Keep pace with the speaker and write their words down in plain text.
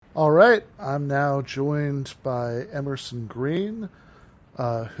All right, I'm now joined by Emerson Green,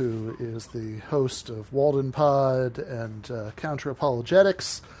 who is the host of Walden Pod and Counter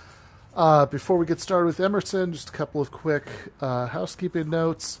Apologetics. Before we get started with Emerson, just a couple of quick housekeeping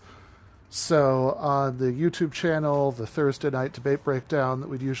notes. So, on the YouTube channel, the Thursday night debate breakdown that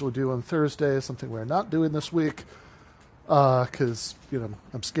we'd usually do on Thursday, something we're not doing this week because,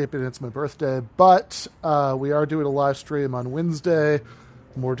 I'm skipping it. It's my birthday. But we are doing a live stream on Wednesday.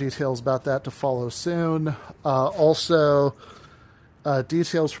 More details about that to follow soon. Also,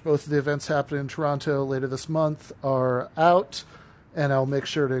 details for both of the events happening in Toronto later this month are out, and I'll make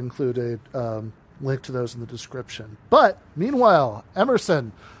sure to include a link to those in the description. But, meanwhile,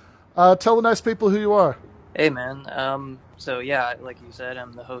 Emerson, tell the nice people who you are. Hey, man. Like you said,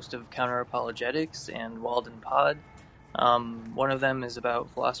 I'm the host of Counter Apologetics and Walden Pod. One of them is about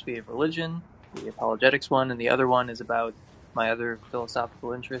philosophy of religion, the apologetics one, and the other one is about my other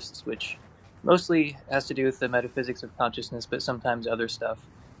philosophical interests, which mostly has to do with the metaphysics of consciousness, but sometimes other stuff.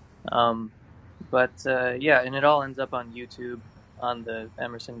 And it all ends up on YouTube, on the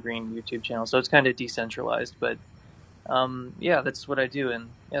Emerson Green YouTube channel, so it's kind of decentralized, but that's what I do, and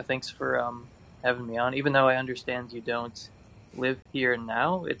thanks for having me on. Even though I understand you don't live here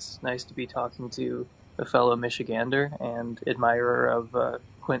now, it's nice to be talking to a fellow Michigander and admirer of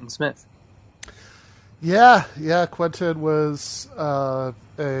Quentin Smith. Yeah, Quentin was a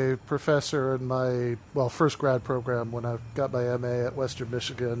professor in my, first grad program when I got my MA at Western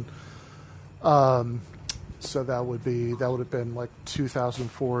Michigan. So that would have been like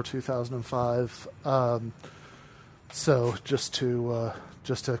 2004, 2005. So just to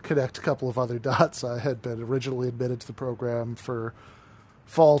connect a couple of other dots, I had been originally admitted to the program for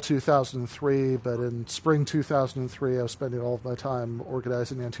fall 2003, but in spring 2003, I was spending all of my time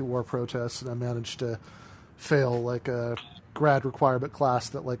organizing anti-war protests, and I managed to fail like a grad requirement class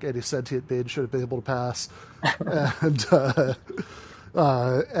that like any sentient being should have been able to pass, and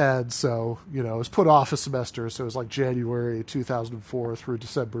so it was put off a semester. So it was like January 2004 through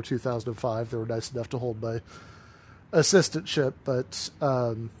December 2005. They were nice enough to hold my assistantship, but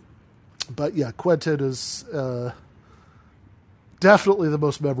yeah, Quentin is definitely the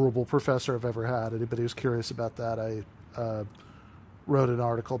most memorable professor I've ever had. Anybody who's curious about that, I wrote an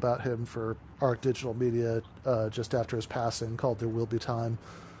article about him for Arc Digital Media just after his passing called "There Will Be Time."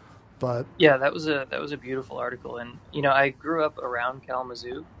 But yeah, that was a beautiful article, and I grew up around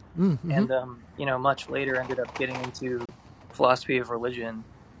Kalamazoo, and much later ended up getting into philosophy of religion,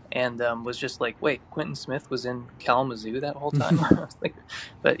 and was just like, wait, Quentin Smith was in Kalamazoo that whole time.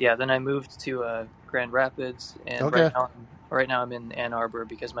 But yeah, then I moved to Grand Rapids, and okay. Right now I'm in Ann Arbor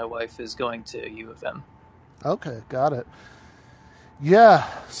because my wife is going to U of M. Okay, got it. Yeah,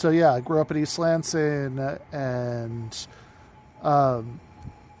 so I grew up in East Lansing, and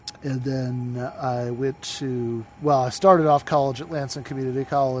then I went to, I started off college at Lansing Community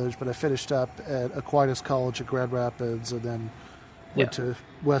College, but I finished up at Aquinas College at Grand Rapids, and then went to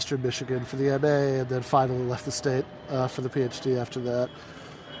Western Michigan for the MA, and then finally left the state for the PhD after that.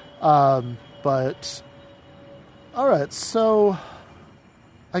 But all right, so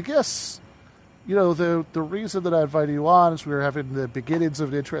I guess the reason that I invited you on is we were having the beginnings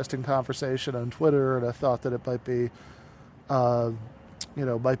of an interesting conversation on Twitter, and I thought that it might be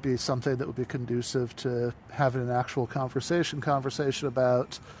something that would be conducive to having an actual conversation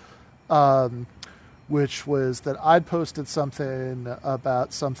about, which was that I'd posted something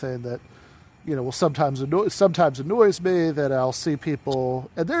about something that sometimes annoys me, that I'll see people,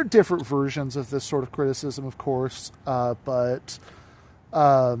 and there are different versions of this sort of criticism, of course, but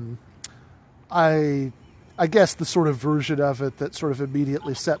I guess the sort of version of it that sort of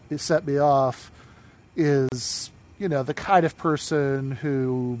immediately set me off is the kind of person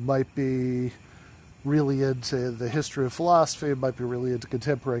who might be really into the history of philosophy, might be really into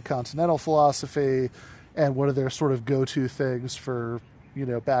contemporary continental philosophy, and one of their sort of go-to things for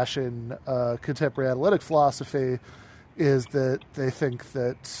bashing contemporary analytic philosophy is that they think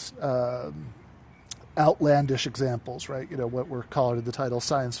that outlandish examples, right? What we're calling in the title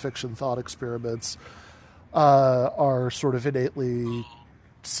science fiction thought experiments, are sort of innately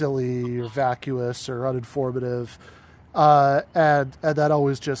silly or vacuous or uninformative, and that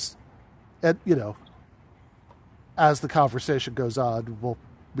always just, and as the conversation goes on,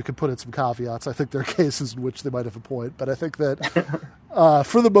 we can put in some caveats. I think there are cases in which they might have a point, but I think that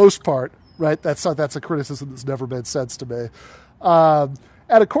for the most part, right, that's a criticism that's never made sense to me. And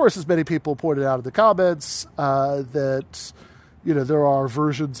of course, as many people pointed out in the comments, that there are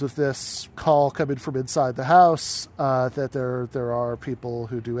versions of this call coming from inside the house. That there are people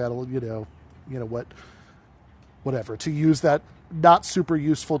who do whatever, to use that not super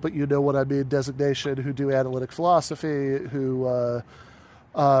useful, but you know what I mean, designation, who do analytic philosophy, who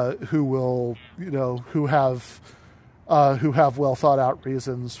will, who have well thought out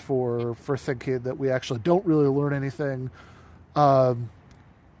reasons for thinking that we actually don't really learn anything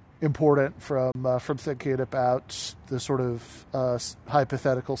important from thinking about the sort of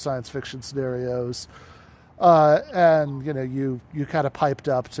hypothetical science fiction scenarios. And you kind of piped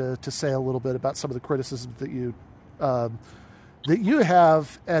up to say a little bit about some of the criticisms that you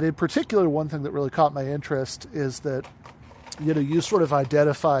have, and in particular, one thing that really caught my interest is that you sort of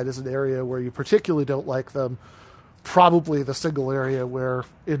identified as an area where you particularly don't like them, probably the single area where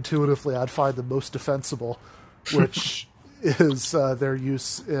intuitively I'd find them most defensible, which is their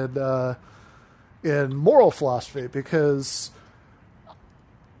use in moral philosophy, because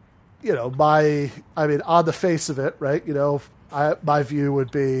on the face of it, right? My view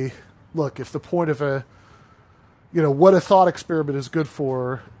would be, look, if the point of what a thought experiment is good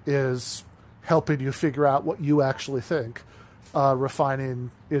for is helping you figure out what you actually think, refining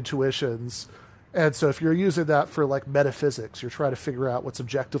intuitions. And so if you're using that for like metaphysics, you're trying to figure out what's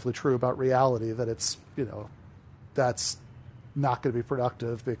objectively true about reality, then it's, that's not going to be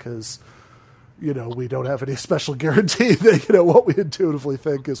productive, because, we don't have any special guarantee that, what we intuitively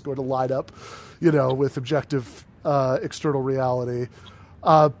think is going to line up, with objective external reality.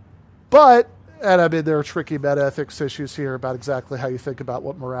 And I mean, there are tricky metaethics issues here about exactly how you think about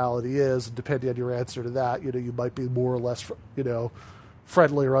what morality is. And depending on your answer to that, you might be more or less,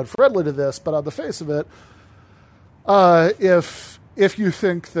 friendly or unfriendly to this. But on the face of it, if you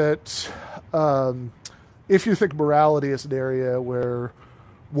think that, if you think morality is an area where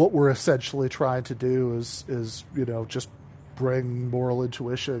what we're essentially trying to do is just bring moral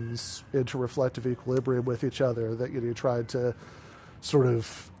intuitions into reflective equilibrium with each other, that you're trying to sort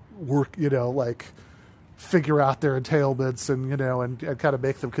of work, like figure out their entailments and and kind of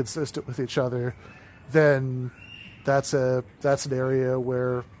make them consistent with each other, then that's an area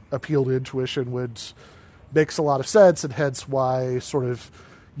where appeal to intuition makes a lot of sense, and hence why sort of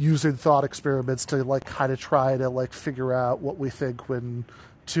using thought experiments to like kind of try to like figure out what we think when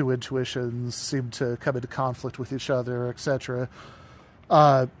two intuitions seem to come into conflict with each other, etc.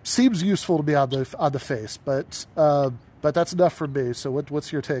 Seems useful to me on the face, but that's enough for me. So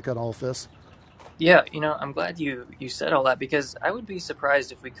what's your take on all of this? Yeah, I'm glad you said all that, because I would be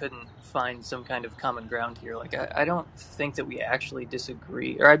surprised if we couldn't find some kind of common ground here. Like, I don't think that we actually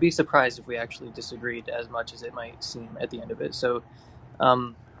disagree, or I'd be surprised if we actually disagreed as much as it might seem at the end of it. So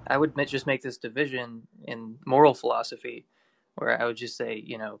I would just make this division in moral philosophy, where I would just say,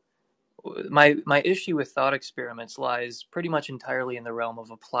 my issue with thought experiments lies pretty much entirely in the realm of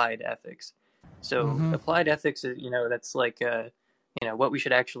applied ethics. So applied ethics is, that's like, what we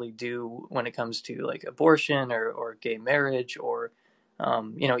should actually do when it comes to like abortion or gay marriage, or,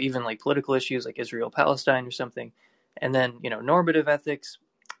 even like political issues like Israel-Palestine or something. And then, normative ethics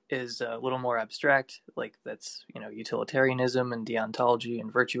is a little more abstract, like that's, utilitarianism and deontology,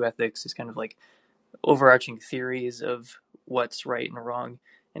 and virtue ethics is kind of like overarching theories of what's right and wrong.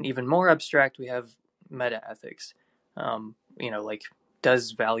 And even more abstract, we have meta ethics, like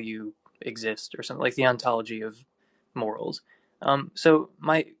does value exist, or something like the ontology of morals. So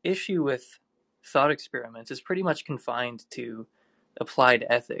my issue with thought experiments is pretty much confined to applied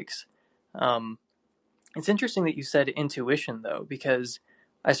ethics. It's interesting that you said intuition, though, because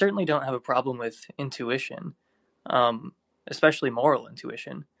I certainly don't have a problem with intuition, especially moral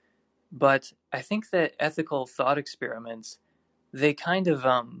intuition. But I think that ethical thought experiments, they kind of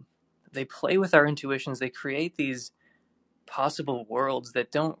they play with our intuitions. They create these possible worlds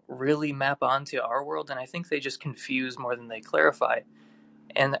that don't really map onto our world, and I think they just confuse more than they clarify.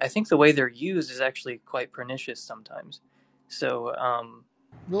 And I think the way they're used is actually quite pernicious sometimes. So,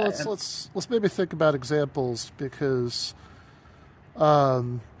 well, let's maybe think about examples, because,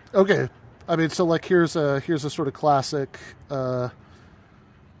 okay, I mean, so like here's a sort of classic,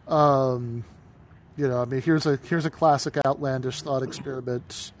 here's a classic outlandish thought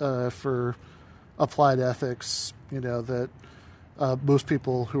experiment for applied ethics, that most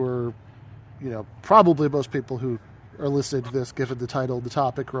people who are, probably most people who are listening to this, given the title and the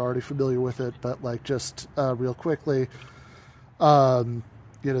topic, are already familiar with it. But like just real quickly,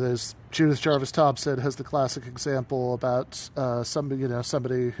 there's Judith Jarvis Thompson has the classic example about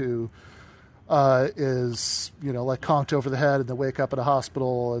somebody who is like conked over the head, and they wake up in a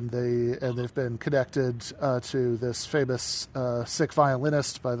hospital, and they've been connected to this famous sick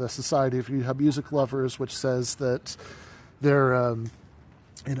violinist by the Society of Music Lovers, which says that they're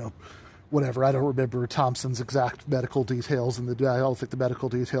whatever. I don't remember Thompson's exact medical details, and I don't think the medical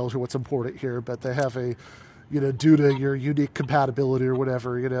details are what's important here, but they have a due to your unique compatibility or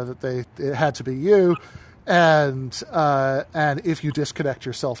whatever, that it had to be you, and if you disconnect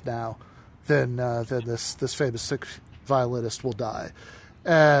yourself now, then this famous sick violinist will die,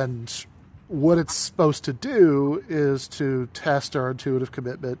 and what it's supposed to do is to test our intuitive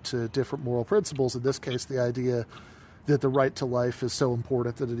commitment to different moral principles. In this case, the idea that the right to life is so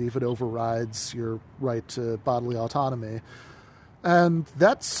important that it even overrides your right to bodily autonomy. And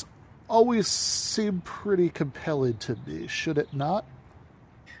that's always seemed pretty compelling to me. Should it not?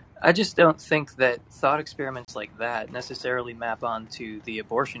 I just don't think that thought experiments like that necessarily map onto the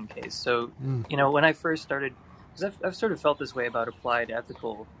abortion case. So, when I first started, because I've sort of felt this way about applied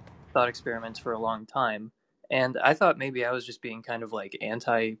ethical thought experiments for a long time, and I thought maybe I was just being kind of like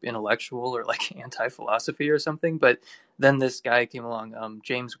anti-intellectual or like anti-philosophy or something. But then this guy came along,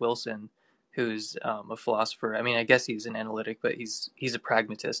 James Wilson, who's a philosopher. I mean, I guess he's an analytic, but he's a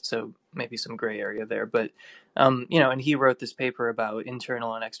pragmatist, so maybe some gray area there. But and he wrote this paper about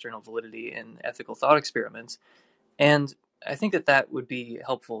internal and external validity in ethical thought experiments, and I think that would be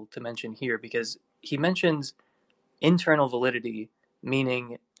helpful to mention here because he mentions internal validity,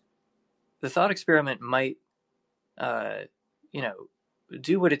 meaning the thought experiment might,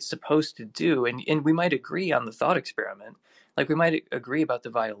 do what it's supposed to do, and we might agree on the thought experiment, like we might agree about the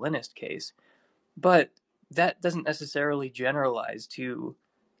violinist case, but that doesn't necessarily generalize to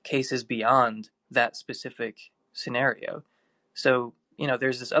cases beyond that specific scenario. So,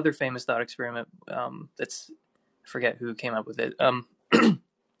 there's this other famous thought experiment I forget who came up with it.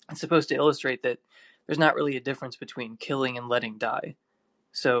 It's supposed to illustrate that there's not really a difference between killing and letting die.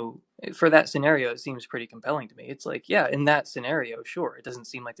 So for that scenario, it seems pretty compelling to me. It's like, yeah, in that scenario, sure, it doesn't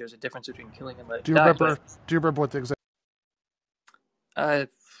seem like there's a difference between killing and letting die. Do you remember what the example?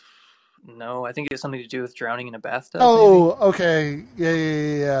 No, I think it's something to do with drowning in a bathtub. Oh, maybe? okay,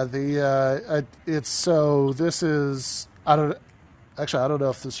 yeah. It's so this is I don't know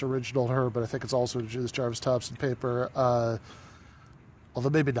if this original her, but I think it's also this Jarvis Thompson paper. Although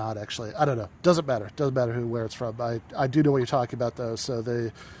maybe not, actually. I don't know. Doesn't matter. Doesn't matter where it's from. I do know what you're talking about, though. So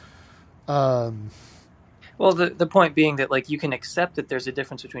they... Well, the point being that like you can accept that there's a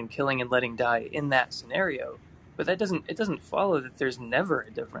difference between killing and letting die in that scenario, but it doesn't follow that there's never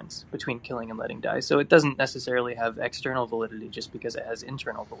a difference between killing and letting die. So it doesn't necessarily have external validity just because it has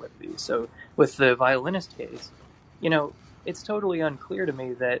internal validity. So with the violinist case, it's totally unclear to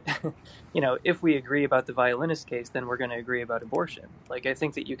me that, if we agree about the violinist case, then we're going to agree about abortion. Like, I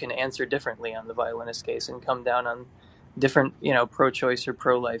think that you can answer differently on the violinist case and come down on different, pro-choice or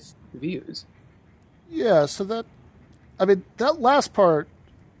pro-life views. Yeah, so that last part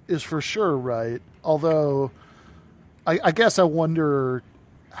is for sure right. Although, I guess I wonder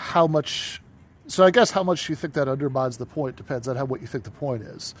how much... So I guess how much you think that undermines the point depends on what you think the point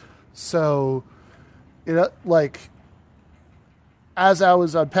is. So, as I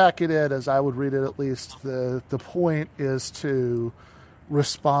was unpacking it, as I would read it at least, the point is to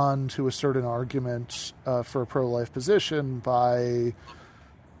respond to a certain argument for a pro-life position by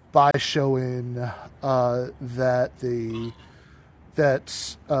showing that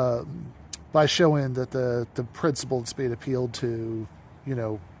by showing that the principle that's being appealed to,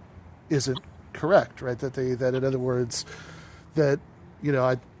 isn't correct, right? That in other words, that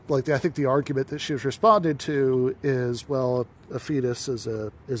I think the argument that she was responding to is, well, a fetus is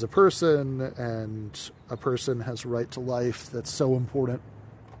a person, and a person has a right to life that's so important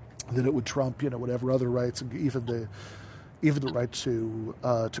that it would trump, whatever other rights, and even the right to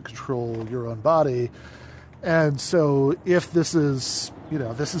control your own body. And so, if this is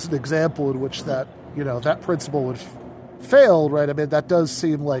an example in which that principle would fail, right? I mean, that does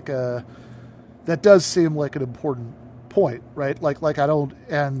seem like an important point, right? Like I don't,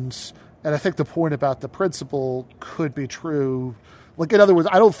 and I think the point about the principle could be true. Like, in other words,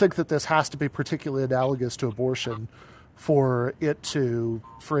 I don't think that this has to be particularly analogous to abortion for it to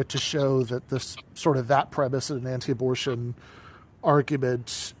show that this sort of that premise in an anti-abortion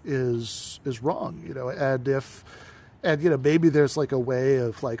argument is wrong, and maybe there's like a way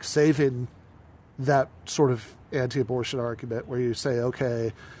of like saving that sort of anti-abortion argument where you say,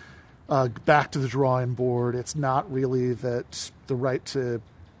 okay, back to the drawing board. It's not really that the right to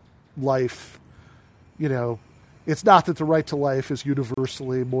life, it's not that the right to life is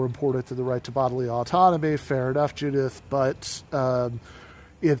universally more important than the right to bodily autonomy. Fair enough, Judith, but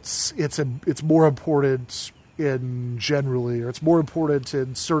it's more important in generally, or it's more important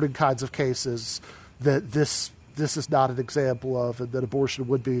in certain kinds of cases that this is not an example of, and that abortion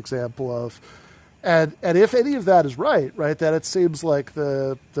would be an example of. And if any of that is right, then it seems like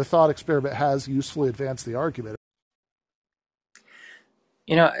the thought experiment has usefully advanced the argument.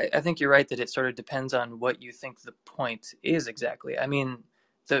 I think you're right that it sort of depends on what you think the point is exactly.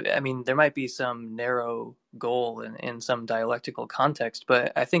 There might be some narrow goal in some dialectical context,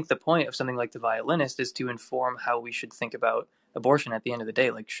 but I think the point of something like The Violinist is to inform how we should think about abortion at the end of the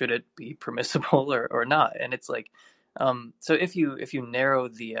day. Like, should it be permissible or not? And it's like, so if you narrow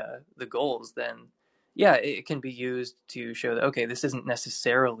the goals, then yeah, it can be used to show that okay, this isn't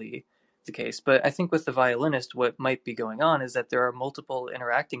necessarily the case. But I think with The Violinist, what might be going on is that there are multiple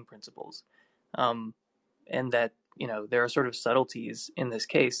interacting principles, um, and that there are sort of subtleties in this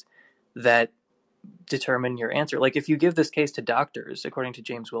case that determine your answer. Like if you give this case to doctors, according to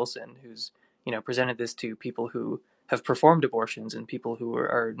James Wilson, who's presented this to people who have performed abortions and people who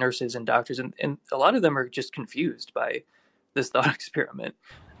are nurses and doctors, and a lot of them are just confused by this thought experiment.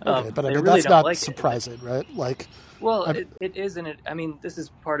 Okay, but I They mean really that's don't not like it. surprising, right? Like, Well, I, it is, and this is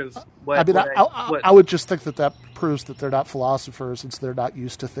part of I mean, what. I would just think that proves that they're not philosophers, since they're not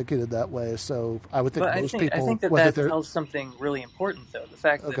used to thinking in that way. So I would think But most I people, think that whether that they're tells something really important, though. The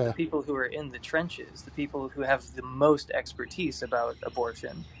fact that the okay, people who are in the trenches, the people who have the most expertise about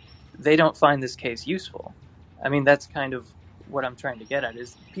abortion, they don't find this case useful. I mean, that's kind of what I'm trying to get at,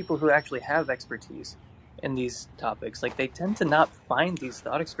 is people who actually have expertise in these topics, like they tend to not find these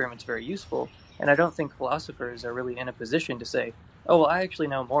thought experiments very useful. And I don't think philosophers are really in a position to say, "Oh, well, I actually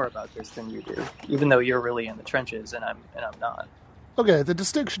know more about this than you do," even though you're really in the trenches and I'm not. okay. The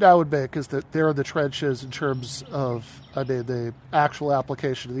distinction I would make is that they're in the trenches in terms of, I mean, the actual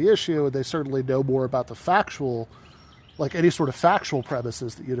application of the issue, and they certainly know more about the factual, like any sort of factual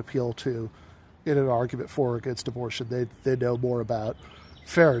premises that you'd appeal to in an argument for or against abortion. They know more about.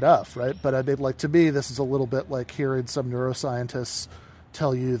 Fair enough, right? But I mean, like to me, this is a little bit like hearing some neuroscientists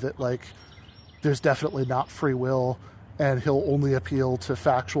tell you that like there's definitely not free will, and he'll only appeal to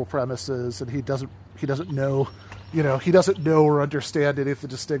factual premises, and he doesn't know, he doesn't know or understand any of the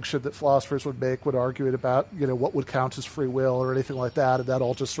distinction that philosophers would make when arguing about what would count as free will or anything like that, and that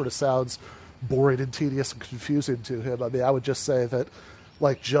all just sort of sounds boring and tedious and confusing to him. I mean, I would just say that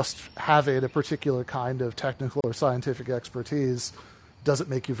like just having a particular kind of technical or scientific expertise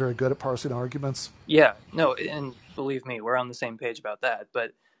doesn't make you very good at parsing arguments. Yeah, no, and believe me, we're on the same page about that.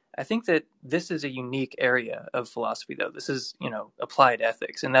 But I think that this is a unique area of philosophy, though. This is, applied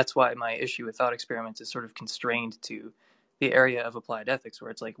ethics. And that's why my issue with thought experiments is sort of constrained to the area of applied ethics, where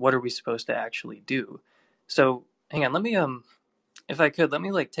it's like, what are we supposed to actually do? So hang on, let me, if I could, let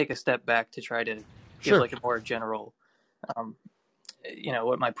me like take a step back to try to give Sure. like a more general, um,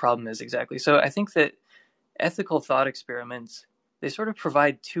 what my problem is exactly. So I think that ethical thought experiments, they sort of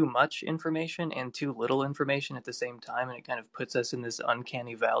provide too much information and too little information at the same time, and it kind of puts us in this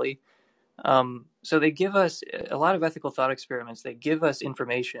uncanny valley. So they give us a lot of ethical thought experiments. They give us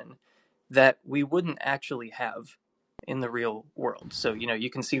information that we wouldn't actually have in the real world. So you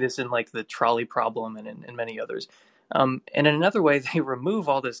can see this in like the trolley problem and in many others. And in another way, they remove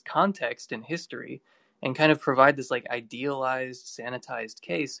all this context and history and kind of provide this like idealized, sanitized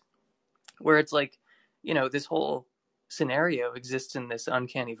case where it's like, this whole scenario exists in this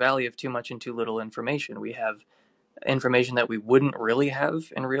uncanny valley of too much and too little information. We have information that we wouldn't really have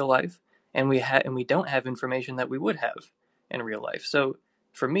in real life, and we don't have information that we would have in real life. So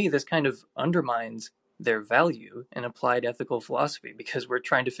for me, this kind of undermines their value in applied ethical philosophy because we're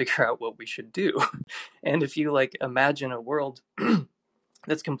trying to figure out what we should do. And if you like imagine a world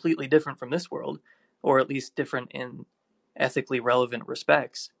that's completely different from this world, or at least different in ethically relevant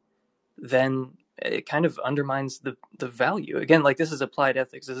respects, then it kind of undermines the value. Again, like this is applied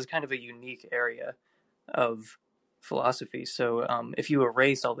ethics. This is kind of a unique area of philosophy. So if you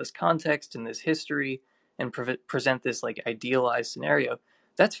erase all this context and this history and present this like idealized scenario,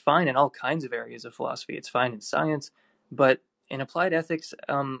 that's fine in all kinds of areas of philosophy. It's fine in science, but in applied ethics,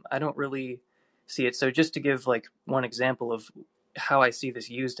 I don't really see it. So just to give like one example of how I see this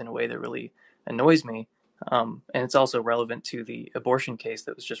used in a way that really annoys me, and it's also relevant to the abortion case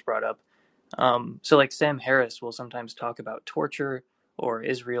that was just brought up. So like Sam Harris will sometimes talk about torture or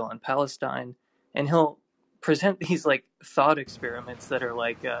Israel and Palestine, and he'll present these like thought experiments that are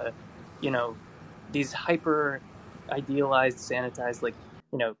like, you know, these hyper idealized, sanitized, like,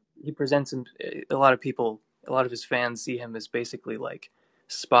 he presents him, a lot of people, a lot of his fans see him as basically like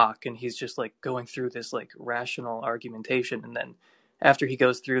Spock, and he's just like going through this like rational argumentation. And then after he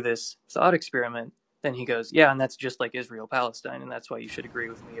goes through this thought experiment, then he goes, yeah, and that's just like Israel Palestine, and that's why you should agree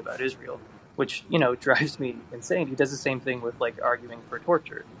with me about Israel, which drives me insane. He does the same thing with like arguing for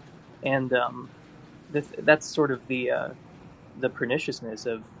torture, and that's sort of the perniciousness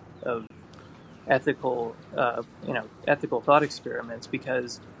of ethical ethical thought experiments,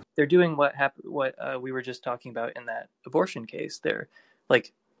 because they're doing what we were just talking about in that abortion case. They're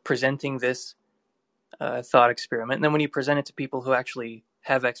like presenting this thought experiment. And then when you present it to people who actually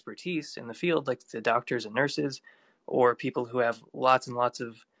have expertise in the field, like the doctors and nurses, or people who have lots and lots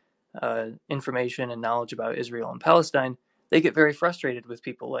of information and knowledge about Israel and Palestine, they get very frustrated with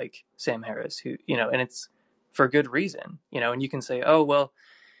people like Sam Harris, who, and it's for good reason, and you can say, oh, well,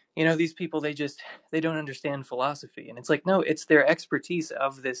 these people, they don't understand philosophy. And it's like, no, it's their expertise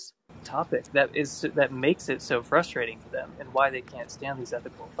of this topic that makes it so frustrating to them, and why they can't stand these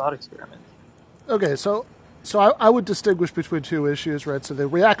ethical thought experiments. Okay, so I would distinguish between two issues, right? So the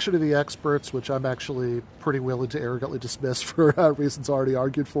reaction to the experts, which I'm actually pretty willing to arrogantly dismiss for reasons already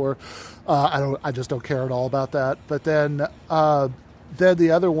argued for. I just don't care at all about that. But then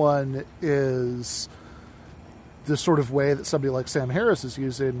the other one is the sort of way that somebody like Sam Harris is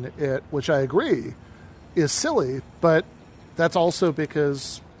using it, which I agree is silly, but that's also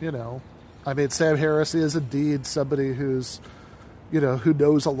because, Sam Harris is indeed somebody who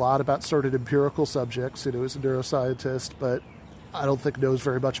knows a lot about certain empirical subjects, is a neuroscientist, but I don't think knows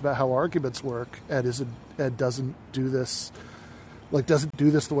very much about how arguments work, and doesn't do this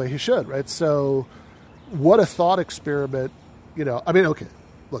the way he should, right? So what a thought experiment, okay,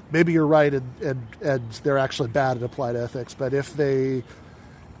 look, maybe you're right, and they're actually bad at applied ethics, but if a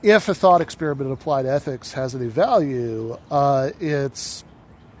thought experiment in applied ethics has any value, it's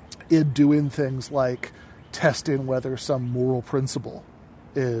in doing things like testing whether some moral principle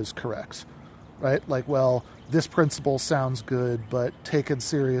is correct, right? Like, well, this principle sounds good, but taken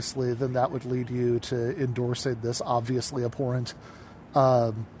seriously, then that would lead you to endorsing this obviously abhorrent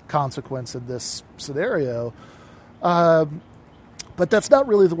consequence in this scenario. But that's not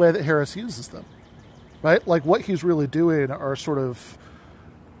really the way that Harris uses them, right? Like, what he's really doing are sort of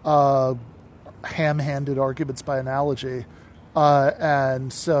ham-handed arguments by analogy.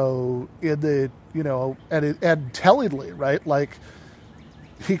 And so in the, and tellingly, right? Like,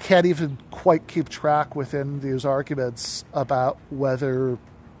 he can't even quite keep track within these arguments about whether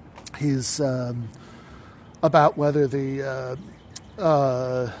he's,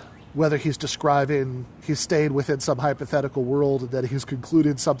 whether he's describing, he's staying within some hypothetical world, and then he's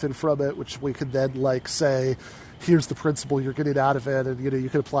concluded something from it, which we could then say, here's the principle you're getting out of it, and you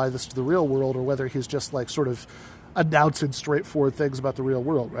can apply this to the real world, or whether he's just sort of announcing straightforward things about the real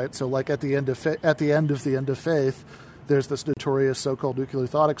world, right? So at the end of the end of faith, there's this notorious so-called nuclear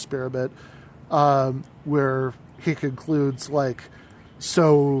thought experiment where he concludes as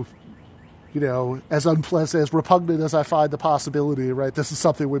unpleasant, as repugnant as I find the possibility, right, this is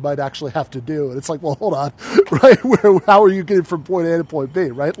something we might actually have to do. And it's like, well, hold on, right? How are you getting from point A to point B,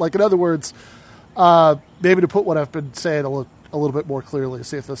 right? Like, in other words, maybe to put what I've been saying a little bit more clearly,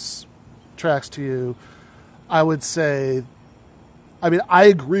 see if this tracks to you, I would say, I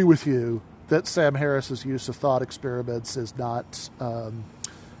agree with you that Sam Harris's use of thought experiments is not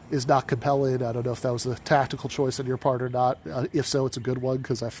compelling. I don't know if that was a tactical choice on your part or not. If so, it's a good one,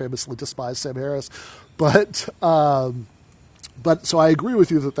 because I famously despise Sam Harris. But so I agree with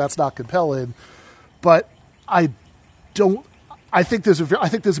you that that's not compelling. But I think there's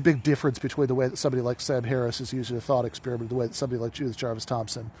a big difference between the way that somebody like Sam Harris is using a thought experiment and the way that somebody like Judith Jarvis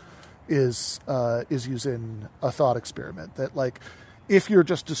Thompson is using a thought experiment. That, like, if you're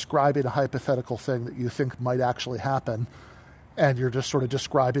just describing a hypothetical thing that you think might actually happen, and you're just sort of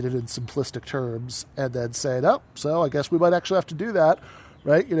describing it in simplistic terms, and then saying, oh, so I guess we might actually have to do that,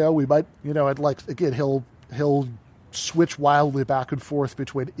 right? We might, and again, he'll switch wildly back and forth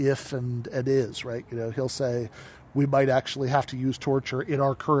between if and is, right? He'll say, we might actually have to use torture in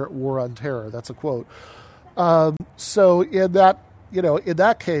our current war on terror. That's a quote. So in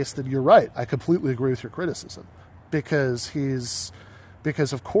that case, then you're right. I completely agree with your criticism, because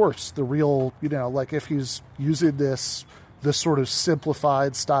of course the real, if he's using this sort of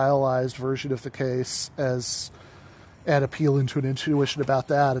simplified, stylized version of the case and appealing to an intuition about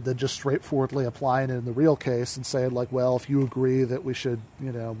that, and then just straightforwardly applying it in the real case and saying, well, if you agree that we should,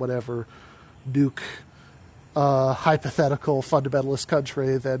 nuke hypothetical fundamentalist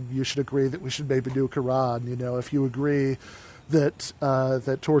country, then you should agree that we should maybe nuke Iran. If you agree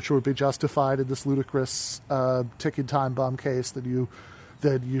that torture would be justified in this ludicrous ticking time bomb case, then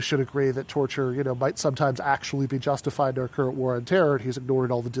you should agree that torture, might sometimes actually be justified in our current war on terror. And he's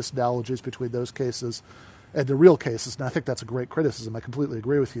ignoring all the disanalogies between those cases and the real cases. And I think that's a great criticism. I completely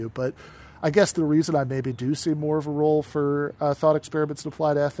agree with you. But I guess the reason I maybe do see more of a role for thought experiments in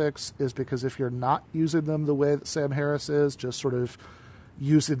applied ethics is because if you're not using them the way that Sam Harris is, just sort of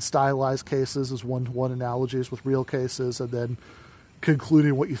using stylized cases as one-to-one analogies with real cases, and then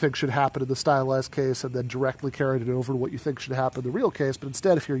concluding what you think should happen in the stylized case, and then directly carrying it over to what you think should happen in the real case. But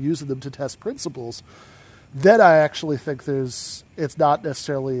instead, if you're using them to test principles, then I actually think it's not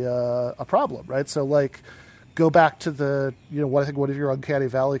necessarily a problem, right? So like, go back to the, what I think one of your uncanny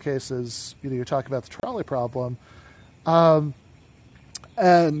valley cases, you're talking about the trolley problem, and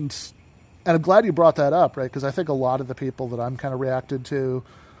I'm glad you brought that up, right? Because I think a lot of the people that I'm kind of reacted to,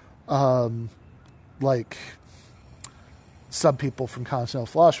 like some people from continental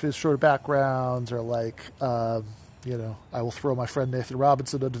philosophy sort of backgrounds, or like, I will throw my friend Nathan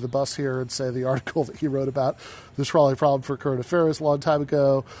Robinson under the bus here and say the article that he wrote about the trolley problem for current affairs a long time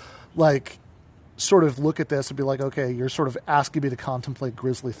ago, like, sort of look at this and be like, okay, you're sort of asking me to contemplate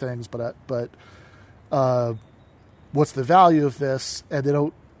grisly things, but what's the value of this?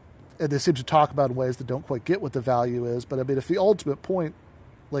 And they seem to talk about in ways that don't quite get what the value is. But I mean, if the ultimate point,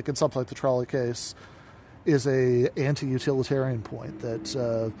 like in something like the trolley case, is a anti-utilitarian point that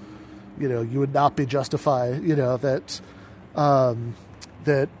you would not be justified, that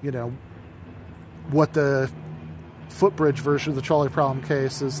what the footbridge version of the trolley problem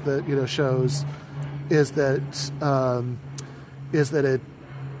case is that shows is that it,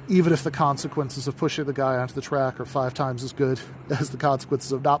 even if the consequences of pushing the guy onto the track are 5 times as good as the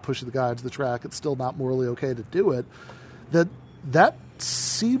consequences of not pushing the guy onto the track, it's still not morally okay to do it. That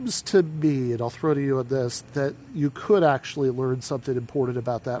seems to me, and I'll throw to you on this, that you could actually learn something important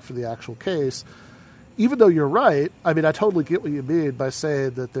about that for the actual case. Even though you're right, I mean, I totally get what you mean by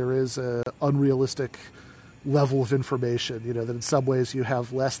saying that there is an unrealistic level of information, that in some ways you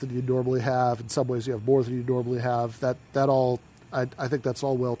have less than you normally have, in some ways you have more than you normally have. That all, I think that's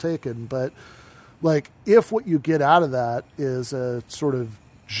all well taken. But like, if what you get out of that is a sort of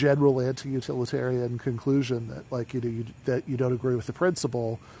general anti-utilitarian conclusion that, like, that you don't agree with the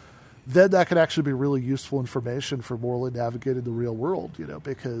principle, then that could actually be really useful information for morally navigating the real world.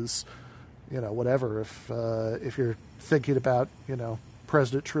 Because whatever, if you're thinking about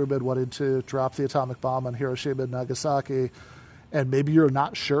President Truman wanted to drop the atomic bomb on Hiroshima and Nagasaki, and maybe you're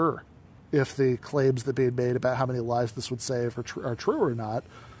not sure if the claims that are being made about how many lives this would save are true or not.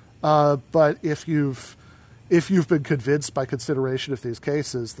 But if you've been convinced by consideration of these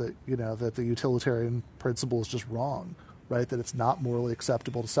cases that that the utilitarian principle is just wrong, right? That it's not morally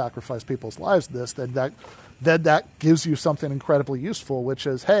acceptable to sacrifice people's lives in this, then that gives you something incredibly useful, which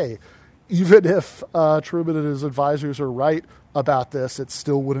is, hey, even if Truman and his advisors are right about this, it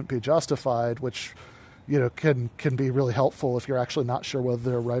still wouldn't be justified, which can be really helpful if you're actually not sure whether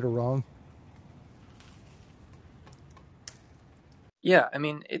they're right or wrong. Yeah, I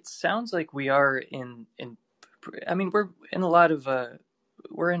mean, it sounds like we are I mean, we're in a lot of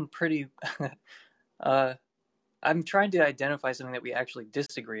we're in pretty I'm trying to identify something that we actually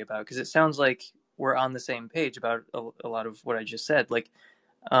disagree about, because it sounds like we're on the same page about a lot of what I just said. Like,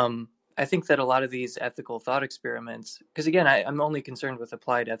 I think that a lot of these ethical thought experiments, because again, I'm only concerned with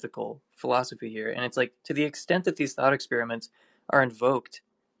applied ethical philosophy here, and it's like, to the extent that these thought experiments are invoked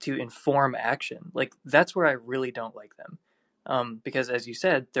to inform action, like, that's where I really don't like them. Because, as you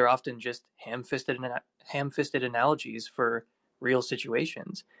said, they're often just ham-fisted analogies for real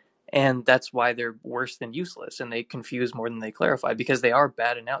situations, and that's why they're worse than useless, and they confuse more than they clarify, because they are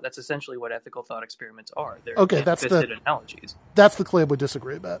bad analogies. That's essentially what ethical thought experiments are. They're Okay, ham-fisted analogies. That's the claim we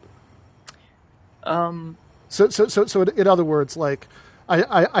disagree about. So in other words, like,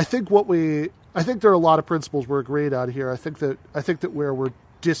 I think I think there are a lot of principles we're agreed on here. I think that where we're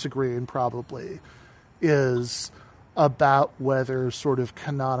disagreeing probably is about whether sort of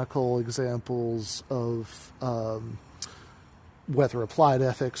canonical examples of whether applied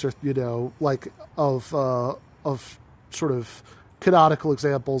ethics or like of sort of canonical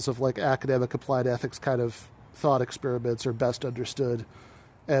examples of like academic applied ethics kind of thought experiments are best understood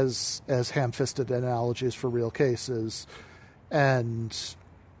as ham-fisted analogies for real cases, and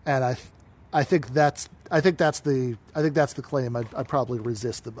I think that's the claim I'd probably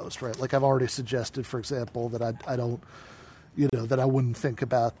resist the most, right? Like, I've already suggested, for example, that I don't, that I wouldn't think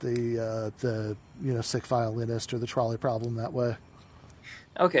about the sick violinist or the trolley problem that way.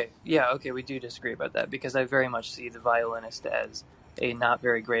 Okay, yeah, okay, we do disagree about that, because I very much see the violinist as a not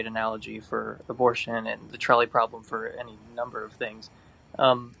very great analogy for abortion, and the trolley problem for any number of things.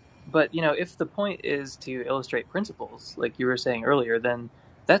 But if the point is to illustrate principles, like you were saying earlier, then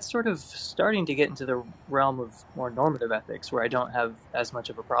that's sort of starting to get into the realm of more normative ethics, where I don't have as much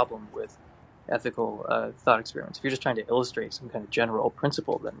of a problem with ethical thought experiments. If you're just trying to illustrate some kind of general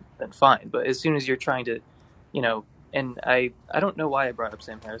principle, then fine. But as soon as you're trying to, and I don't know why I brought up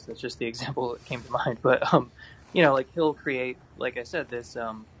Sam Harris. That's just the example that came to mind. But like, he'll create, like I said, this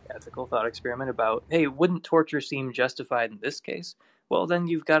ethical thought experiment about, hey, wouldn't torture seem justified in this case? Well, then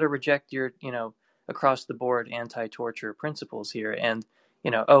you've got to reject your across the board anti-torture principles here, and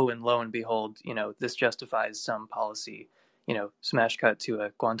oh, and lo and behold, this justifies some policy, smash cut to a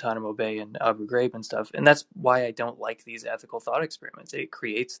Guantanamo Bay and Abu Ghraib and stuff. And that's why I don't like these ethical thought experiments. It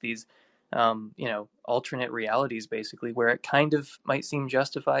creates these, alternate realities, basically, where it kind of might seem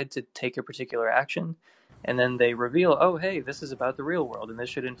justified to take a particular action. And then they reveal, oh, hey, this is about the real world, and this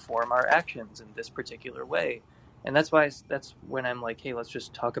should inform our actions in this particular way. And that's when I'm like, hey, let's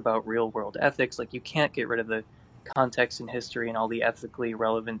just talk about real world ethics. Like, you can't get rid of the context and history and all the ethically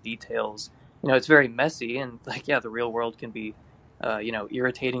relevant details. It's very messy, and like, yeah, the real world can be,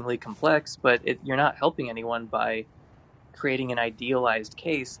 irritatingly complex, but you're not helping anyone by creating an idealized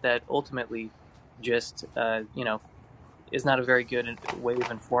case that ultimately just, is not a very good way of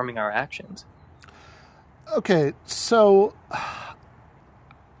informing our actions. Okay, so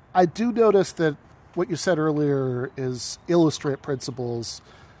I do notice that what you said earlier is illustrate principles,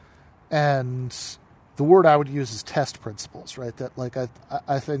 and the word I would use is test principles, right? That like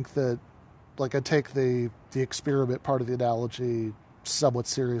I think that like I take the experiment part of the analogy somewhat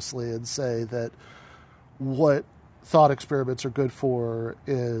seriously and say that what thought experiments are good for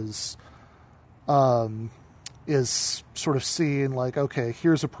is sort of seeing like, okay,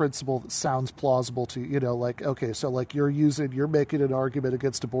 here's a principle that sounds plausible to you, like, okay, so like you're making an argument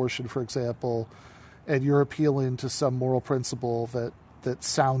against abortion, for example, and you're appealing to some moral principle that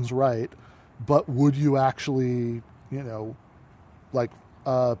sounds right, but would you actually, like,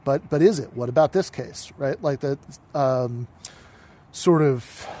 but is it? What about this case, right? Like that, sort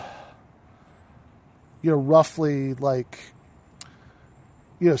of, roughly like,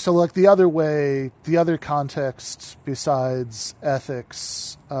 so like the other way, the other context besides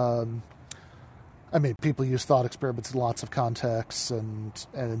ethics, I mean, people use thought experiments in lots of contexts, and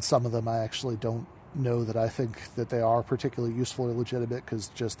in some of them I actually don't know that I think that they are particularly useful or legitimate, because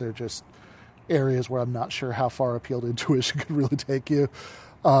they're just areas where I'm not sure how far appeal to intuition could really take you.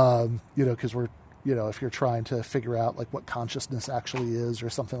 Because we're, if you're trying to figure out like what consciousness actually is or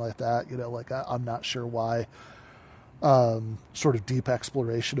something like that, like I'm not sure why sort of deep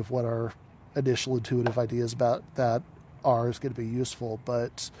exploration of what our initial intuitive ideas about that are is going to be useful.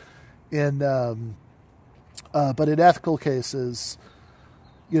 But in ethical cases,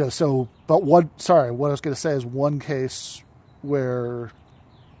 what I was going to say is one case where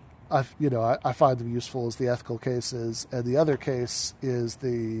I find them useful is the ethical cases, and the other case is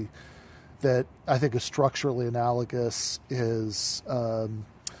that I think is structurally analogous is, I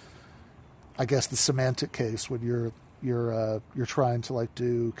guess, the semantic case when you're trying to like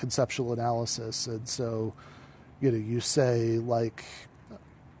do conceptual analysis, and so you say like,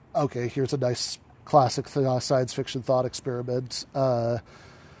 okay, here's a nice classic science fiction thought experiment.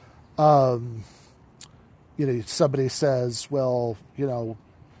 Somebody says, well,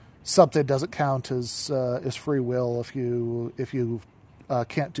 something doesn't count as free will if you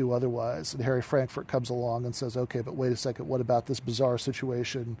can't do otherwise. And Harry Frankfurt comes along and says, okay, but wait a second, what about this bizarre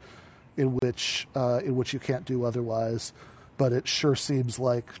situation in which you can't do otherwise, but it sure seems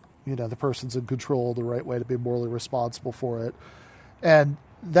like the person's in control, the right way to be morally responsible for it, and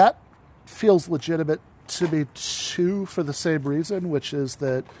that feels legitimate to me too, for the same reason, which is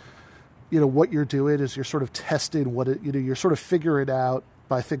that what you're doing is you're sort of testing what it, you're sort of figuring out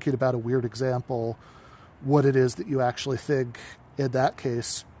by thinking about a weird example what it is that you actually think. In that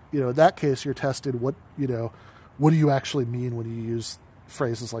case, you're testing what do you actually mean when you use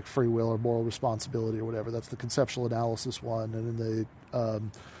phrases like free will or moral responsibility or whatever. That's the conceptual analysis one. And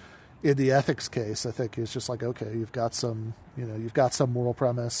in the ethics case, I think it's just like, okay, you've got some moral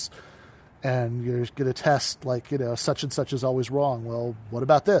premise, and you're going to test like, such and such is always wrong. Well, what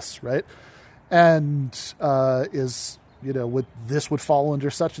about this, right? And would this would fall under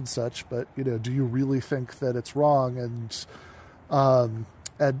such and such, but do you really think that it's wrong? And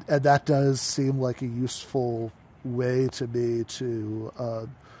that does seem like a useful way to me to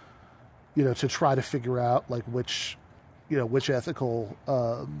to try to figure out like which ethical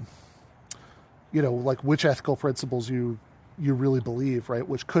which ethical principles you really believe, right?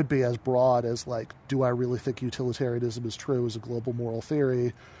 Which could be as broad as like, do I really think utilitarianism is true as a global moral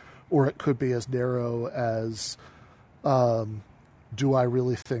theory, or it could be as narrow as do I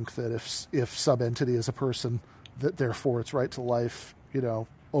really think that if some entity is a person, that therefore its right to life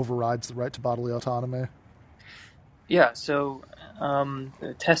overrides the right to bodily autonomy? Yeah, so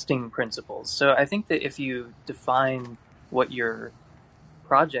testing principles. So I think that if you define what your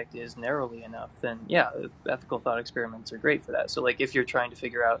project is narrowly enough, then yeah, ethical thought experiments are great for that. So like if you're trying to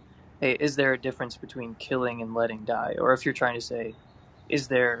figure out, hey, is there a difference between killing and letting die? Or if you're trying to say, is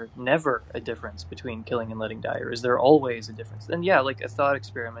there never a difference between killing and letting die? Or is there always a difference? Then yeah, like a thought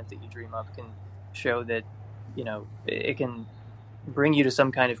experiment that you dream up can show that, it can bring you to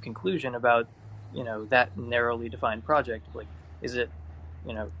some kind of conclusion about, that narrowly defined project. Like, is it,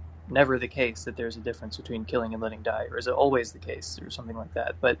 you know, never the case that there's a difference between killing and letting die, or is it always the case, or something like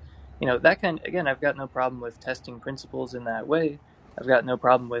that? But, that kind, again, I've got no problem with testing principles in that way. I've got no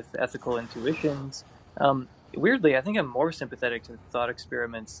problem with ethical intuitions. Weirdly, I think I'm more sympathetic to thought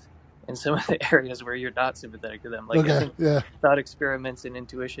experiments in some of the areas where you're not sympathetic to them. Like, I think thought experiments and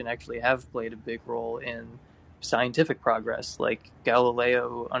intuition actually have played a big role in scientific progress. Like,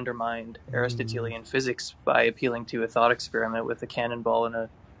 Galileo undermined Aristotelian physics by appealing to a thought experiment with a cannonball and a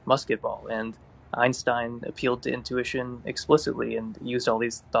musket ball, and Einstein appealed to intuition explicitly and used all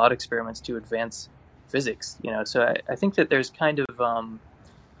these thought experiments to advance physics. So I think that there's kind of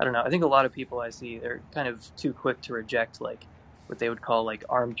I don't know. I think a lot of people I see, they're kind of too quick to reject, like, what they would call, like,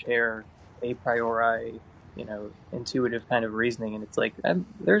 armchair, a priori, intuitive kind of reasoning. And it's like,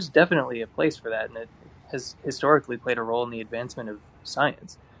 there's definitely a place for that, and it has historically played a role in the advancement of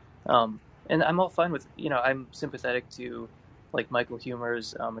science. And I'm all fine with, I'm sympathetic to, like, Michael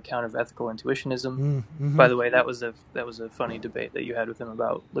Huemer's account of ethical intuitionism. By the way, that was a funny debate that you had with him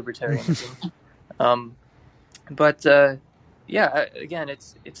about libertarianism. But again,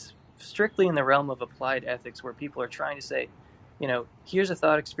 it's strictly in the realm of applied ethics, where people are trying to say, here's a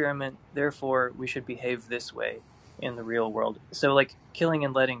thought experiment, therefore we should behave this way in the real world. So, like, killing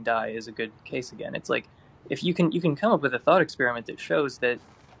and letting die is a good case again. It's like, if you can come up with a thought experiment that shows that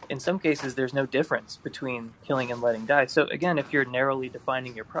in some cases there's no difference between killing and letting die. So again, if you're narrowly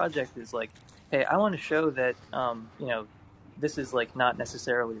defining your project as like, hey, I want to show that this is, like, not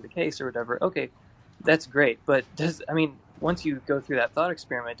necessarily the case or whatever, okay, that's great. But once you go through that thought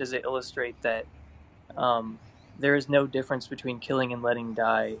experiment, does it illustrate that there is no difference between killing and letting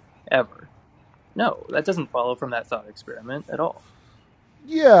die ever? No, that doesn't follow from that thought experiment at all.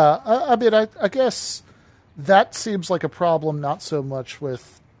 Yeah, I guess that seems like a problem, not so much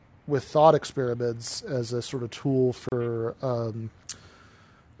with thought experiments as a sort of tool for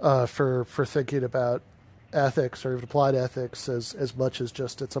thinking about ethics or even applied ethics, as much as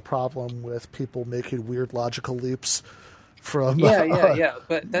just it's a problem with people making weird logical leaps from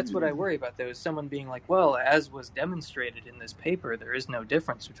but that's what I worry about, though, is someone being like, well, as was demonstrated in this paper, there is no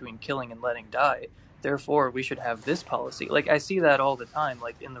difference between killing and letting die, therefore we should have this policy. Like, I see that all the time,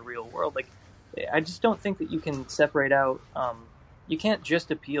 like, in the real world. Like, I just don't think that you can separate out you can't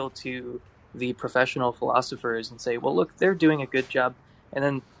just appeal to the professional philosophers and say, well, look, they're doing a good job, and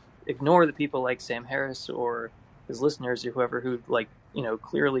then ignore the people like Sam Harris or his listeners or whoever who, like,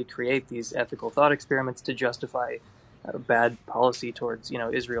 clearly create these ethical thought experiments to justify bad policy towards,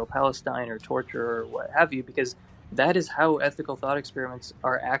 Israel-Palestine or torture or what have you, because that is how ethical thought experiments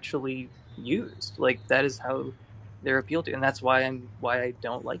are actually used. Like, that is how they're appealed to, and that's why I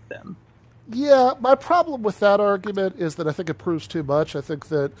don't like them. Yeah, my problem with that argument is that I think it proves too much. I think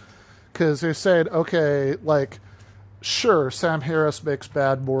that because they're saying, okay, like, sure, Sam Harris makes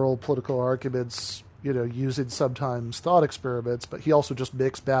bad moral political arguments, using sometimes thought experiments, but he also just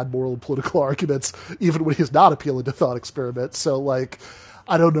makes bad moral political arguments even when he's not appealing to thought experiments. So, like,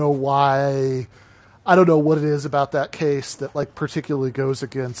 I don't know what it is about that case that, like, particularly goes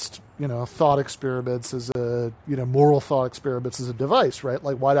against, thought experiments as a, moral thought experiments as a device, right?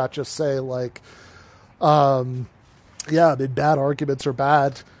 Like, why not just say, like, bad arguments are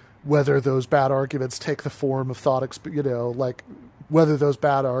bad, whether those bad arguments take the form of thought, like, whether those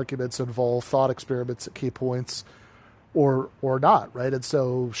bad arguments involve thought experiments at key points or not, right? And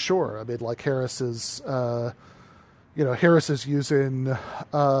so, sure, like, Harris is using,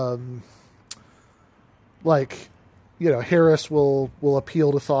 Harris will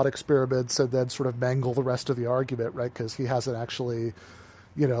appeal to thought experiments and then sort of mangle the rest of the argument, right? Because he hasn't actually,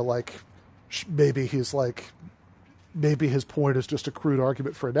 maybe his point is just a crude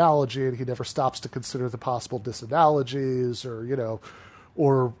argument for analogy, and he never stops to consider the possible disanalogies or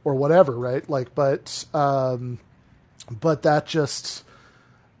whatever, right? Like, but that just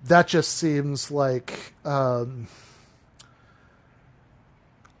seems like, I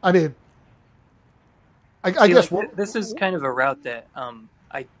guess this is kind of a route that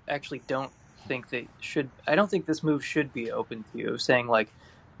I actually don't think I don't think this move should be open to you, saying, like,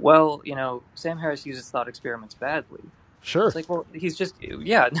 well, Sam Harris uses thought experiments badly. Sure. It's like, well, he's just,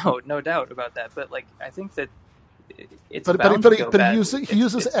 no doubt about that. But, like, I think that it's but he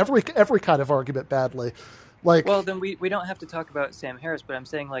uses every kind of argument badly. Like, well, then we don't have to talk about Sam Harris, but I'm